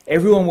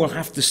 Everyone will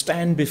have to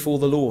stand before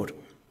the Lord,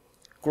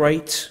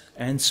 great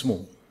and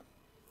small.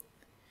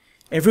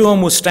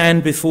 Everyone will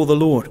stand before the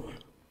Lord,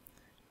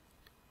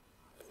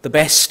 the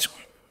best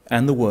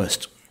and the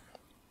worst.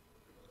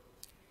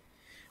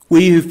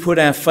 We who've put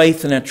our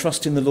faith and our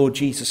trust in the Lord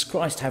Jesus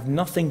Christ have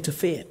nothing to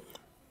fear.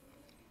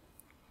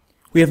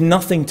 We have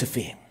nothing to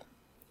fear.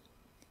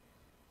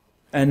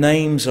 Our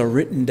names are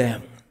written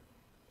down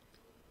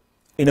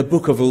in a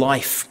book of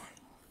life.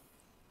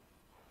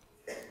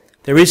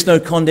 There is no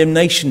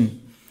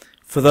condemnation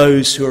for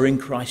those who are in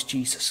Christ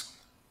Jesus.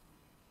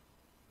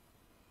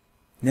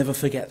 Never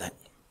forget that.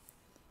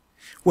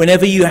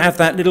 Whenever you have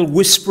that little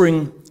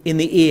whispering in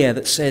the ear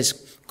that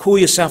says, call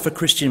yourself a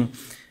Christian,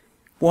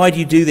 why do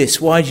you do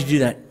this? Why do you do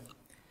that?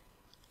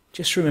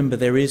 Just remember,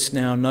 there is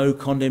now no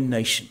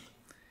condemnation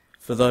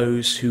for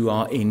those who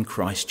are in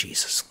Christ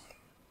Jesus.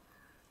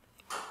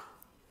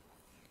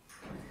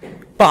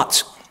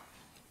 But,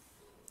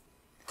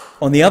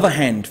 on the other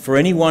hand, for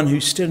anyone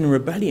who's still in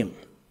rebellion,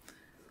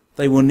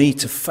 they will need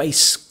to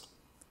face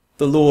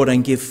the Lord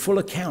and give full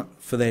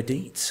account for their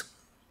deeds.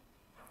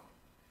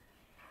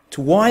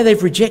 To why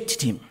they've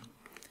rejected him,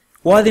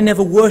 why they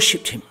never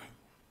worshipped him,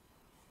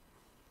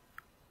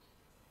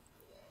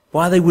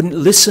 why they wouldn't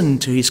listen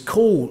to his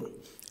call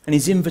and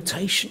his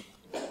invitation.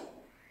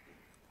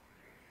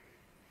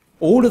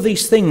 All of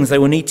these things they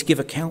will need to give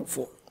account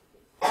for.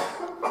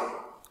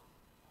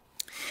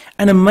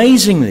 And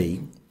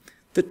amazingly,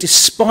 that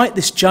despite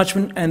this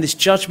judgment, and this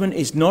judgment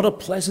is not a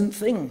pleasant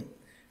thing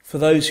for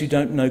those who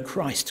don't know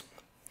Christ,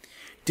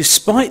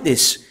 despite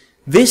this,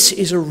 this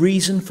is a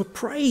reason for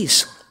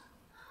praise.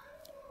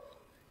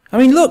 I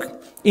mean,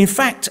 look, in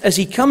fact, as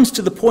he comes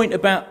to the point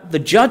about the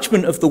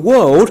judgment of the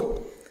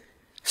world,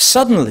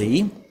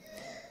 suddenly,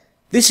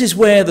 this is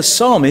where the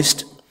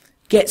psalmist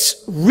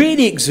gets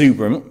really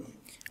exuberant,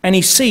 and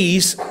he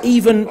sees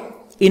even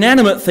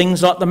inanimate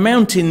things like the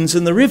mountains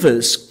and the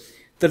rivers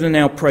that are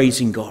now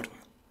praising God.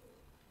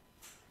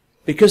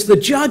 Because the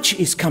judge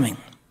is coming.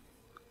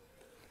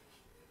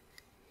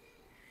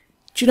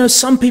 Do you know,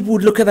 some people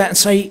would look at that and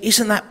say,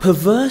 isn't that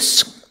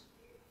perverse?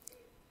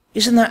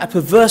 Isn't that a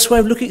perverse way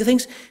of looking at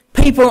things?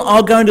 People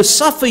are going to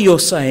suffer, you're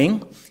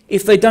saying,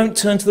 if they don't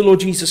turn to the Lord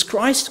Jesus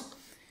Christ,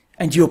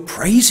 and you're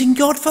praising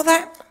God for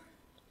that?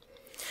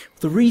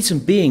 The reason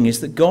being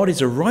is that God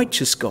is a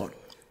righteous God,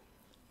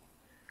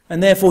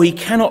 and therefore he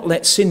cannot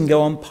let sin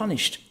go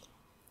unpunished.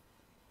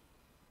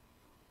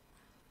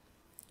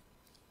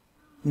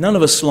 None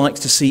of us likes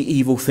to see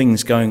evil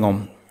things going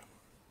on.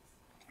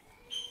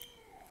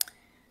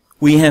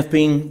 We have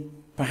been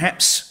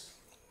perhaps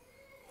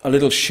a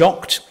little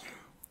shocked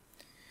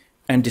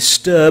and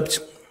disturbed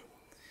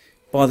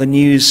by the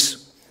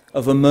news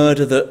of a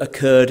murder that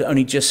occurred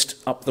only just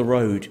up the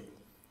road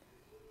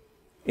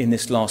in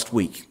this last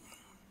week.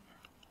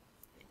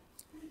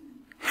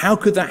 How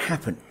could that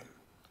happen?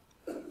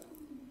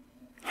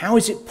 How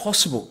is it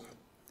possible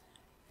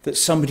that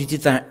somebody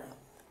did that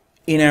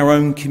in our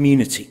own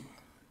community?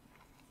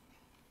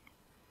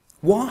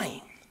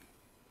 Why?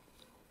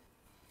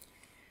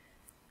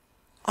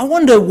 I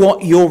wonder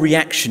what your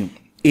reaction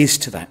is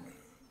to that.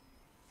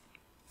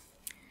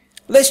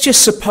 Let's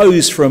just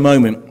suppose for a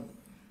moment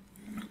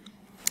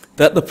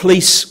that the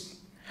police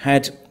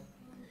had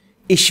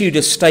issued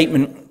a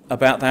statement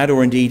about that,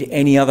 or indeed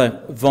any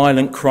other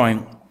violent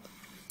crime,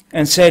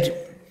 and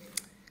said,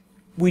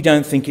 we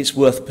don't think it's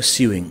worth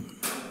pursuing.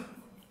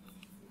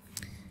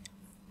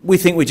 We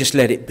think we just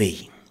let it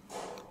be.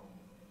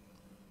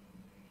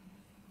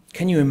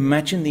 Can you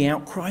imagine the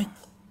outcry?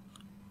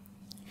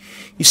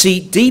 You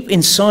see, deep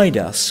inside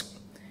us,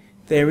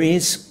 there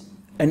is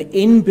an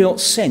inbuilt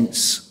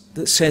sense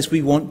that says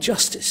we want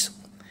justice.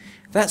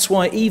 That's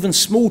why even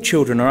small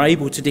children are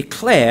able to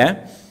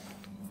declare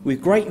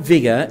with great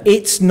vigour,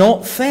 it's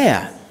not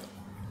fair.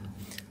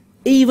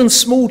 Even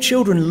small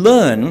children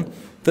learn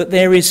that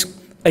there is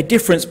a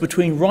difference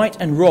between right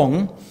and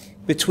wrong,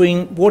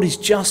 between what is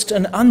just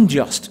and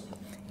unjust.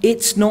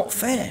 It's not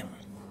fair.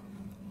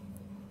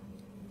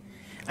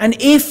 And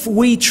if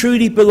we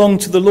truly belong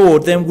to the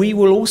Lord, then we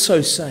will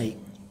also say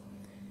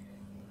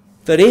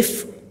that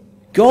if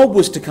God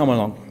was to come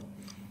along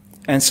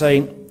and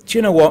say, do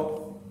you know what?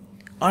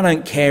 I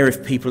don't care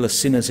if people are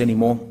sinners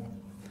anymore.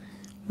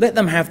 Let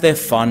them have their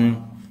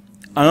fun,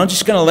 and I'm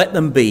just going to let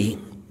them be,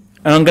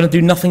 and I'm going to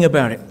do nothing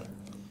about it.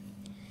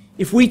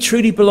 If we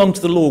truly belong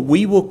to the Lord,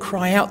 we will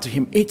cry out to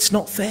him, it's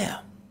not fair.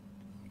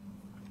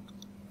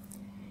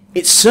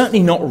 It's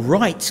certainly not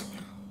right.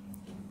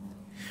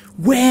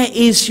 Where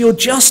is your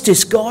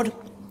justice, God?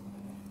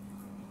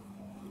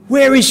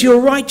 Where is your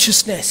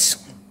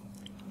righteousness?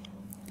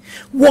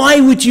 Why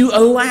would you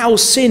allow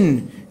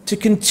sin to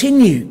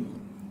continue?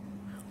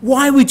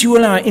 Why would you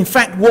allow it? In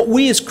fact, what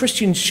we as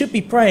Christians should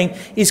be praying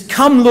is,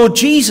 come Lord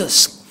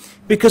Jesus,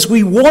 because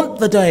we want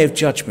the day of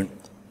judgment.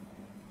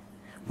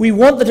 We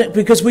want the day,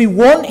 because we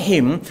want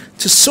him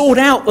to sort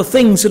out the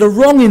things that are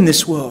wrong in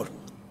this world.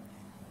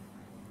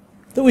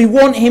 That we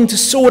want him to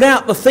sort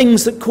out the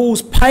things that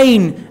cause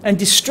pain and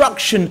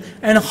destruction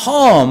and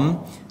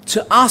harm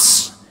to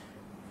us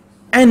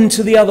and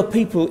to the other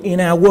people in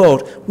our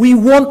world. We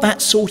want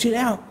that sorted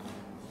out.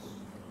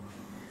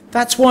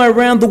 That's why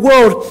around the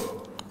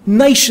world,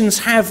 nations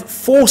have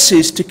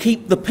forces to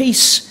keep the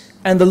peace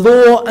and the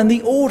law and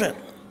the order.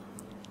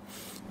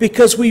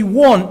 Because we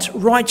want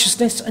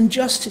righteousness and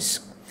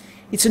justice.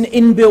 It's an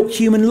inbuilt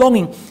human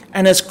longing.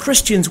 And as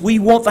Christians, we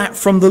want that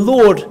from the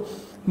Lord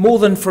more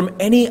than from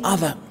any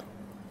other.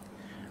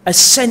 A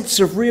sense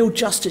of real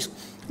justice.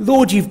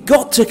 Lord, you've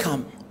got to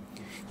come.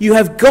 You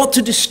have got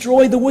to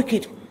destroy the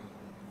wicked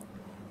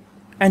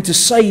and to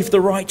save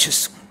the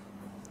righteous.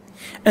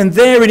 And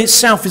there in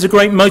itself is a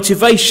great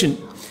motivation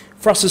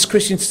for us as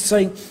Christians to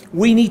say,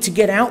 we need to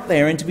get out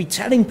there and to be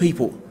telling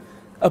people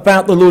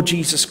about the Lord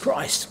Jesus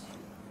Christ,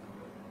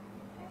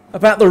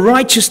 about the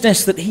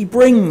righteousness that he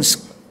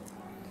brings.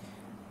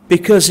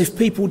 Because if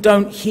people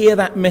don't hear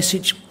that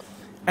message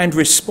and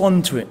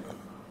respond to it,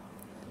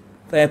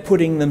 they are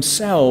putting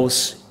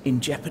themselves in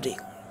jeopardy.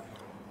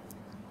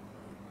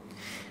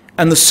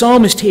 And the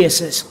psalmist here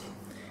says,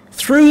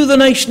 through the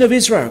nation of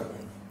Israel,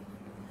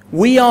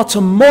 we are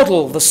to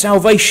model the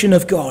salvation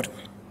of God.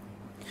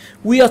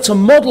 We are to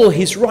model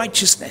his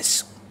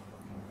righteousness.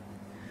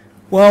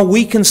 Well,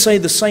 we can say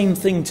the same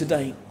thing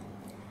today,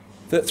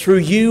 that through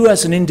you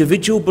as an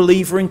individual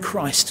believer in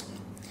Christ,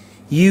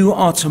 you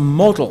are to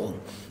model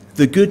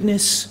the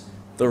goodness,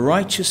 the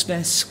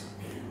righteousness,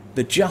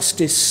 the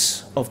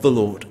justice of the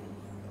Lord.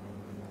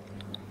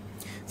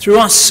 Through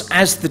us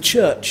as the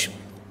church,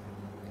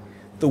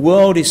 the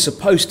world is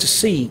supposed to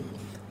see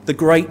the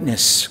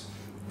greatness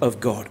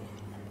of God.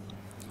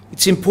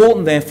 It's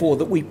important, therefore,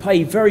 that we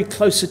pay very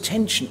close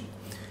attention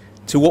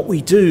to what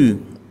we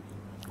do,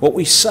 what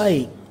we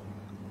say,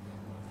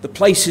 the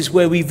places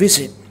where we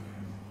visit,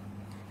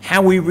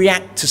 how we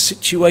react to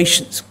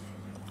situations.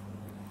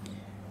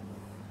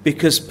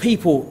 Because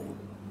people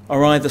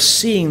are either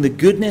seeing the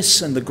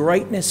goodness and the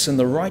greatness and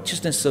the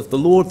righteousness of the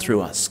Lord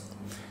through us,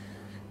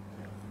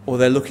 or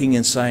they're looking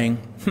and saying,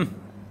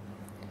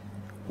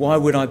 why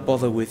would I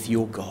bother with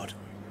your God?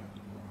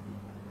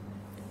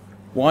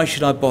 Why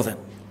should I bother?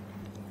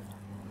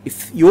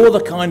 If you're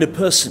the kind of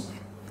person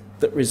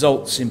that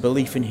results in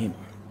belief in him,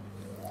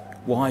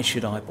 why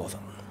should I bother?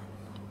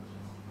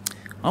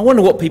 I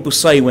wonder what people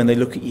say when they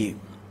look at you.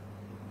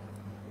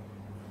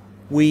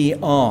 We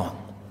are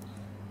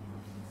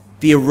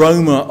the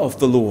aroma of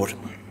the Lord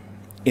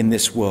in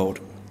this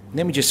world.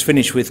 Let me just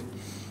finish with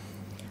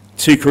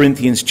 2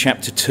 Corinthians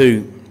chapter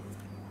 2.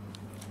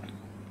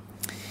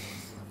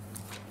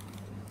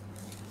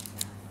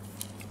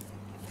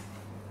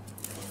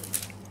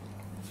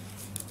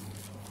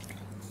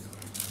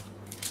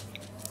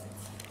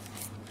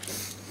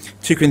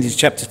 Corinthians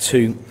chapter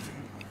 2.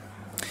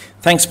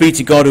 Thanks be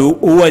to God who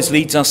always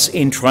leads us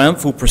in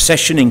triumphal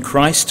procession in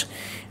Christ,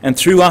 and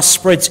through us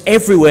spreads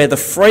everywhere the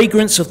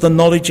fragrance of the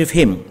knowledge of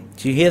him.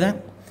 Do you hear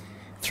that?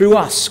 Through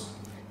us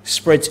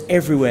spreads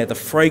everywhere the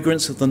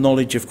fragrance of the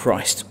knowledge of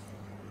Christ.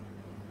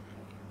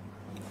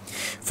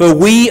 For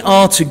we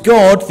are to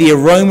God the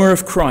aroma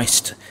of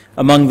Christ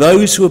among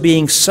those who are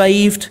being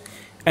saved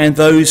and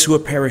those who are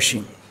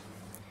perishing.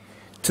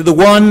 To the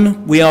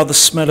one we are the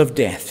smell of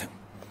death,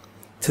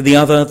 to the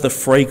other the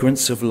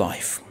fragrance of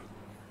life.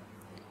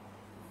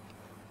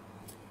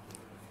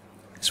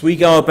 As we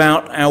go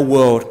about our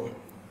world,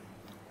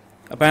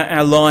 about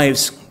our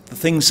lives, the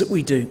things that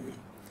we do,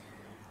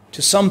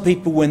 to some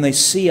people when they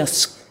see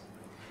us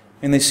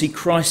and they see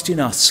Christ in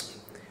us,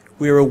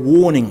 we are a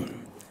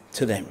warning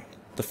to them,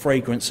 the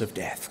fragrance of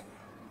death.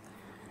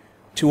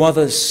 To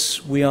others,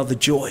 we are the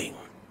joy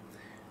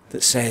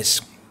that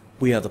says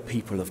we are the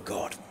people of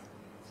God.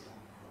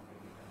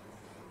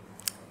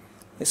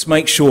 Let's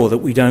make sure that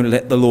we don't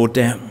let the Lord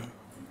down,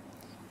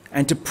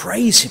 and to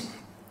praise him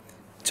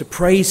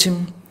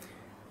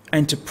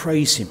and to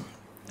praise him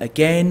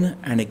again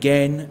and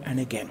again and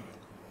again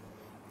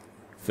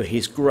for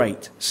his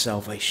great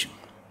salvation.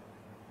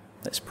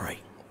 Let's pray.